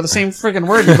each other with the same freaking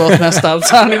word you both messed up,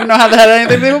 so I don't even know how that had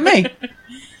anything to do with me.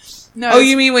 no. Oh,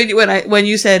 you mean when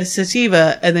you said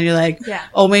sativa, and then you're like, Yeah.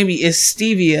 oh, maybe it's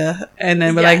stevia, and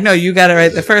then we're Yes. like, no, you got it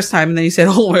right the first time, and then you said,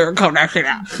 oh, we're coming that shit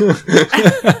out.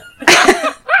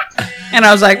 And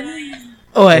I was like,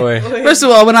 oh, wait. Boy. First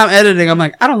of all, when I'm editing, I'm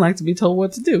like, I don't like to be told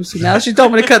what to do. So now she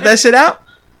told me to cut that shit out,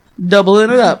 doubling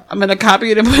it up. I'm gonna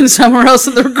copy it and put it somewhere else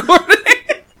in the recording.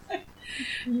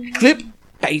 Clip,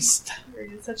 paste.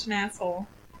 You're such an asshole.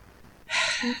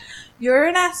 You're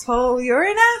an asshole. You're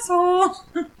an asshole.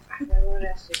 I remember when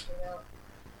that shit came out.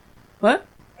 What?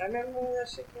 I remember when that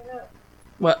shit came out.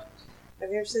 What? Have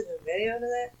you ever seen the video to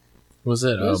that? Was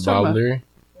it What was Bob talking Leary?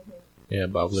 Yeah,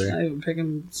 Bob It's Leary. not even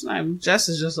picking. It's not even, Jess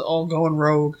is just all going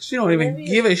rogue. She don't even Maybe-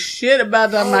 give a shit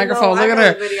about that microphone. No, I Look know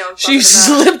at the her. video I'm She talking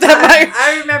about. slipped that mic.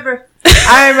 I remember.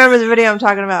 I remember the video I'm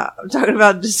talking about. I'm talking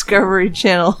about Discovery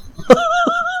Channel.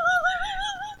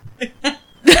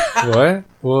 What?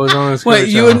 What was on this? Wait,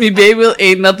 you and me, baby,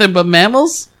 ain't nothing but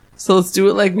mammals. So let's do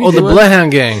it like we Oh, the do it.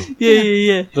 Bloodhound Gang.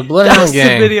 Yeah. The Bloodhound That's the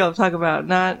Gang. video I'm talking about.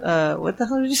 Not what the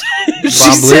hell did you say? Bob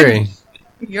said- Leary.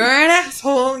 You're an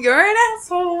asshole. You're an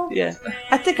asshole. Yeah,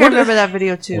 I think I remember that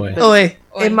video too. Wait. but Oh wait,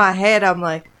 in my head, I'm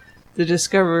like the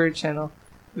Discovery Channel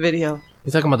video.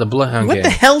 You're talking about the Bloodhound what Gang. the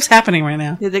hell's happening right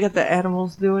now? Yeah, they got the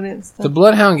animals doing it and stuff. The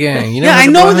Bloodhound Gang. You Yeah, I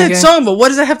the know Bloodhound that Gang? song, but what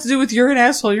does that have to do with "You're an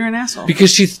asshole"? You're an asshole. Because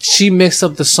she mixed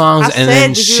up the songs I and said, then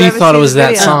did you she ever thought it see was the that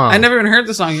video? song. I never even heard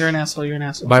the song "You're an asshole." You're an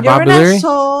asshole. By You're Bob an Leary.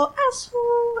 asshole.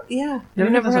 Yeah. Never You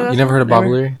heard never that heard song. that You never heard of Bob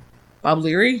Never. Leary? Bob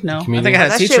Leary? No, I Comedian? think I had a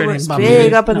That teacher shit named was Bob big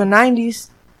Leary. up in the 90s.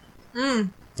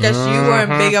 Because you weren't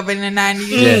big up in the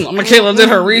 90s. Yeah. Michaela did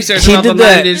her research He about the did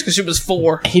that. 90s because she was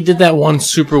 4. He did that one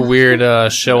super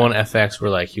weird show on FX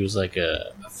where like he was like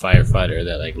a firefighter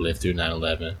that like lived through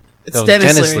 9/11. It's Oh,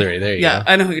 Dennis, Dennis Leary. Leary, there you yeah,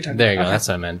 go. I know who you're talking There you go. about. That's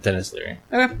what I meant. Dennis Leary.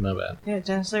 Okay. My bad. Yeah,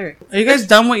 Dennis Leary. Are you guys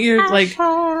done with your, like...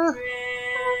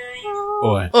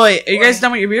 Boy. Oh, wait, are you guys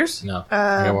done with your beers? No.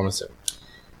 I got one more sip.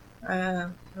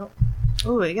 Nope.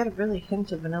 Ooh, you got a really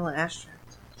hint of vanilla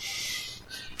extract.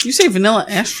 You say vanilla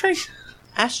ashtray?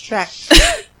 Extract.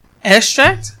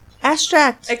 Extract?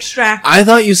 Extract. Extract. I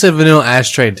thought you said vanilla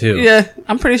ashtray too. Yeah,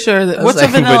 I'm pretty sure that... I was What's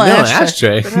a like, vanilla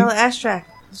ashtray? Vanilla extract.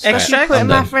 Extract? Put in I'm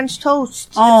my done. French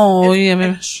toast. Oh, yeah,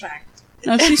 maybe. Extract.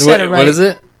 No, she said What, it right. what is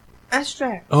it?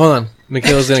 Extract. Hold on.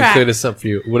 Michaela's gonna Extract. clear this up for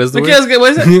you. What is the Michaela's word? good.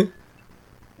 What is it?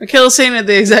 Michaela's saying it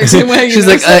the exact same way. you She's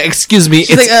know, like, so- excuse me,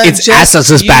 she's it's Jess,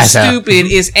 asas you pasa. stupid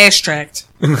is extract.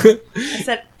 I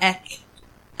said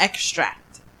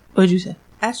extract. What'd you say?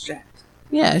 Extract.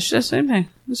 Yeah, it's just the same thing.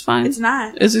 It's fine. It's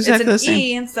not. It's exactly an the same.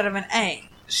 E instead of an A.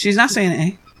 She's not saying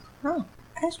A. Oh,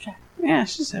 extract. Yeah,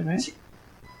 she said right.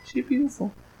 She's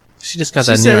beautiful. She just got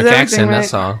She that New says York everything accent. right.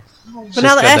 That's all. She's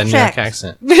Vanilla got that New York extract.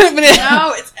 accent.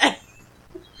 No, it's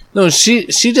No, she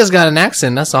just got an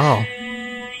accent. That's all.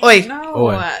 Oi. No.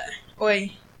 Oi.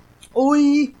 Oi.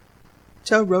 Oi.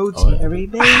 To Rosemary,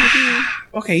 baby.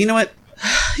 Okay, you know what?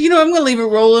 I'm going to leave it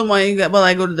rolling while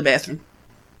I go to the bathroom.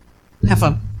 Have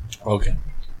fun. Okay.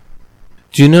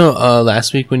 Do you know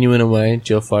last week when you went away,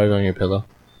 Jill farted on your pillow?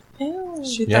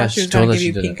 She Yeah, thought she she was told going us to she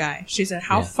give you did pink it. eye. She said,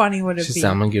 how Yeah. funny would it She be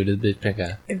said, I'm gonna give it a big pink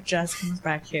eye. if Jess comes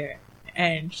back here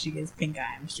and she gets pink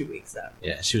eye and she wakes up?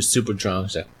 Yeah, she was super drunk.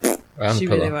 She's like, around She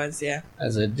the pillow. really was, yeah. I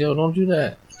said, Jill, don't do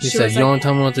that. She She said, was you like- don't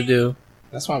tell me what to do.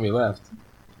 That's why we left.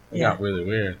 It Yeah. got really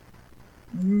weird.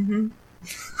 Mm-hmm.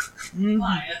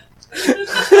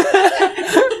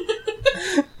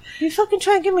 You fucking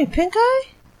trying to give me pink eye?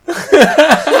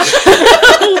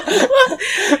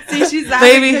 See, she's laughing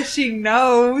Baby. because she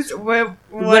knows what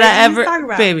Would I he's talking ever...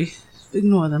 about. Baby,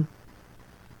 ignore them.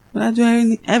 Would I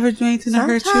ever do anything to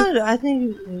hurt you? Sometimes I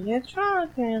think you get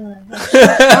drunk and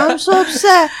I'm so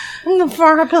upset. I'm gonna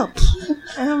fart on her pillow.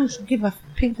 And I'm just gonna give her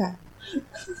pink eye.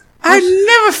 I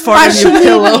never Why farted she on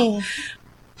your leave pillow. me?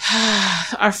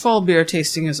 Our fall beer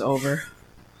tasting is over.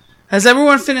 Has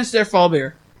everyone finished their fall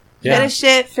beer? Yeah. Finish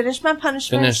it. Finish my punishments.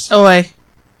 Finished. Oh, wait.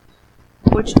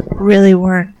 Which really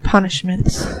weren't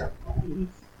punishments.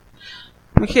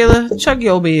 Michaela, chug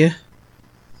your beer.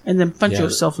 And then punch Yeah.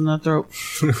 yourself in the throat.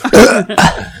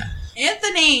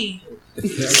 Anthony!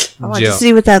 I want Jill. to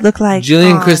see what that looked like.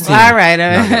 Jillian on- Christine. All right.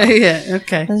 Yeah,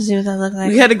 okay. Let's see what that looked like.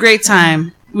 We had a great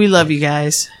time. We love you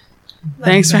guys.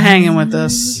 Thanks for hanging with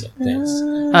us. Thanks.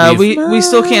 We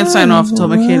still can't sign off until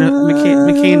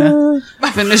McKenna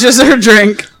finishes her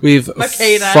drink. We've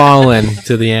Makeda. fallen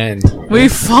to the end.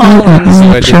 We've fallen. See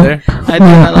what I did there? I did.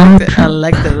 I liked it. I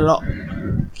liked it a lot.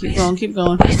 Keep going. Keep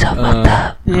going.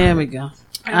 Uh, There we go.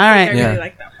 I All right. really Yeah.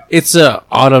 like that. it's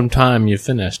autumn time. You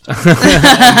finished.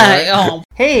 Oh.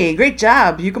 Hey, great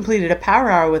job. You completed a power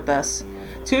hour with us.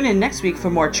 Tune in next week for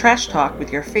more trash talk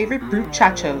with your favorite brute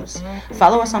chachos.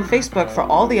 Follow us on Facebook for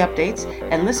all the updates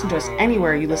and listen to us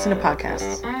anywhere you listen to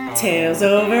podcasts. Tales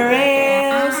over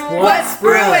ales. What's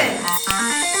brewing?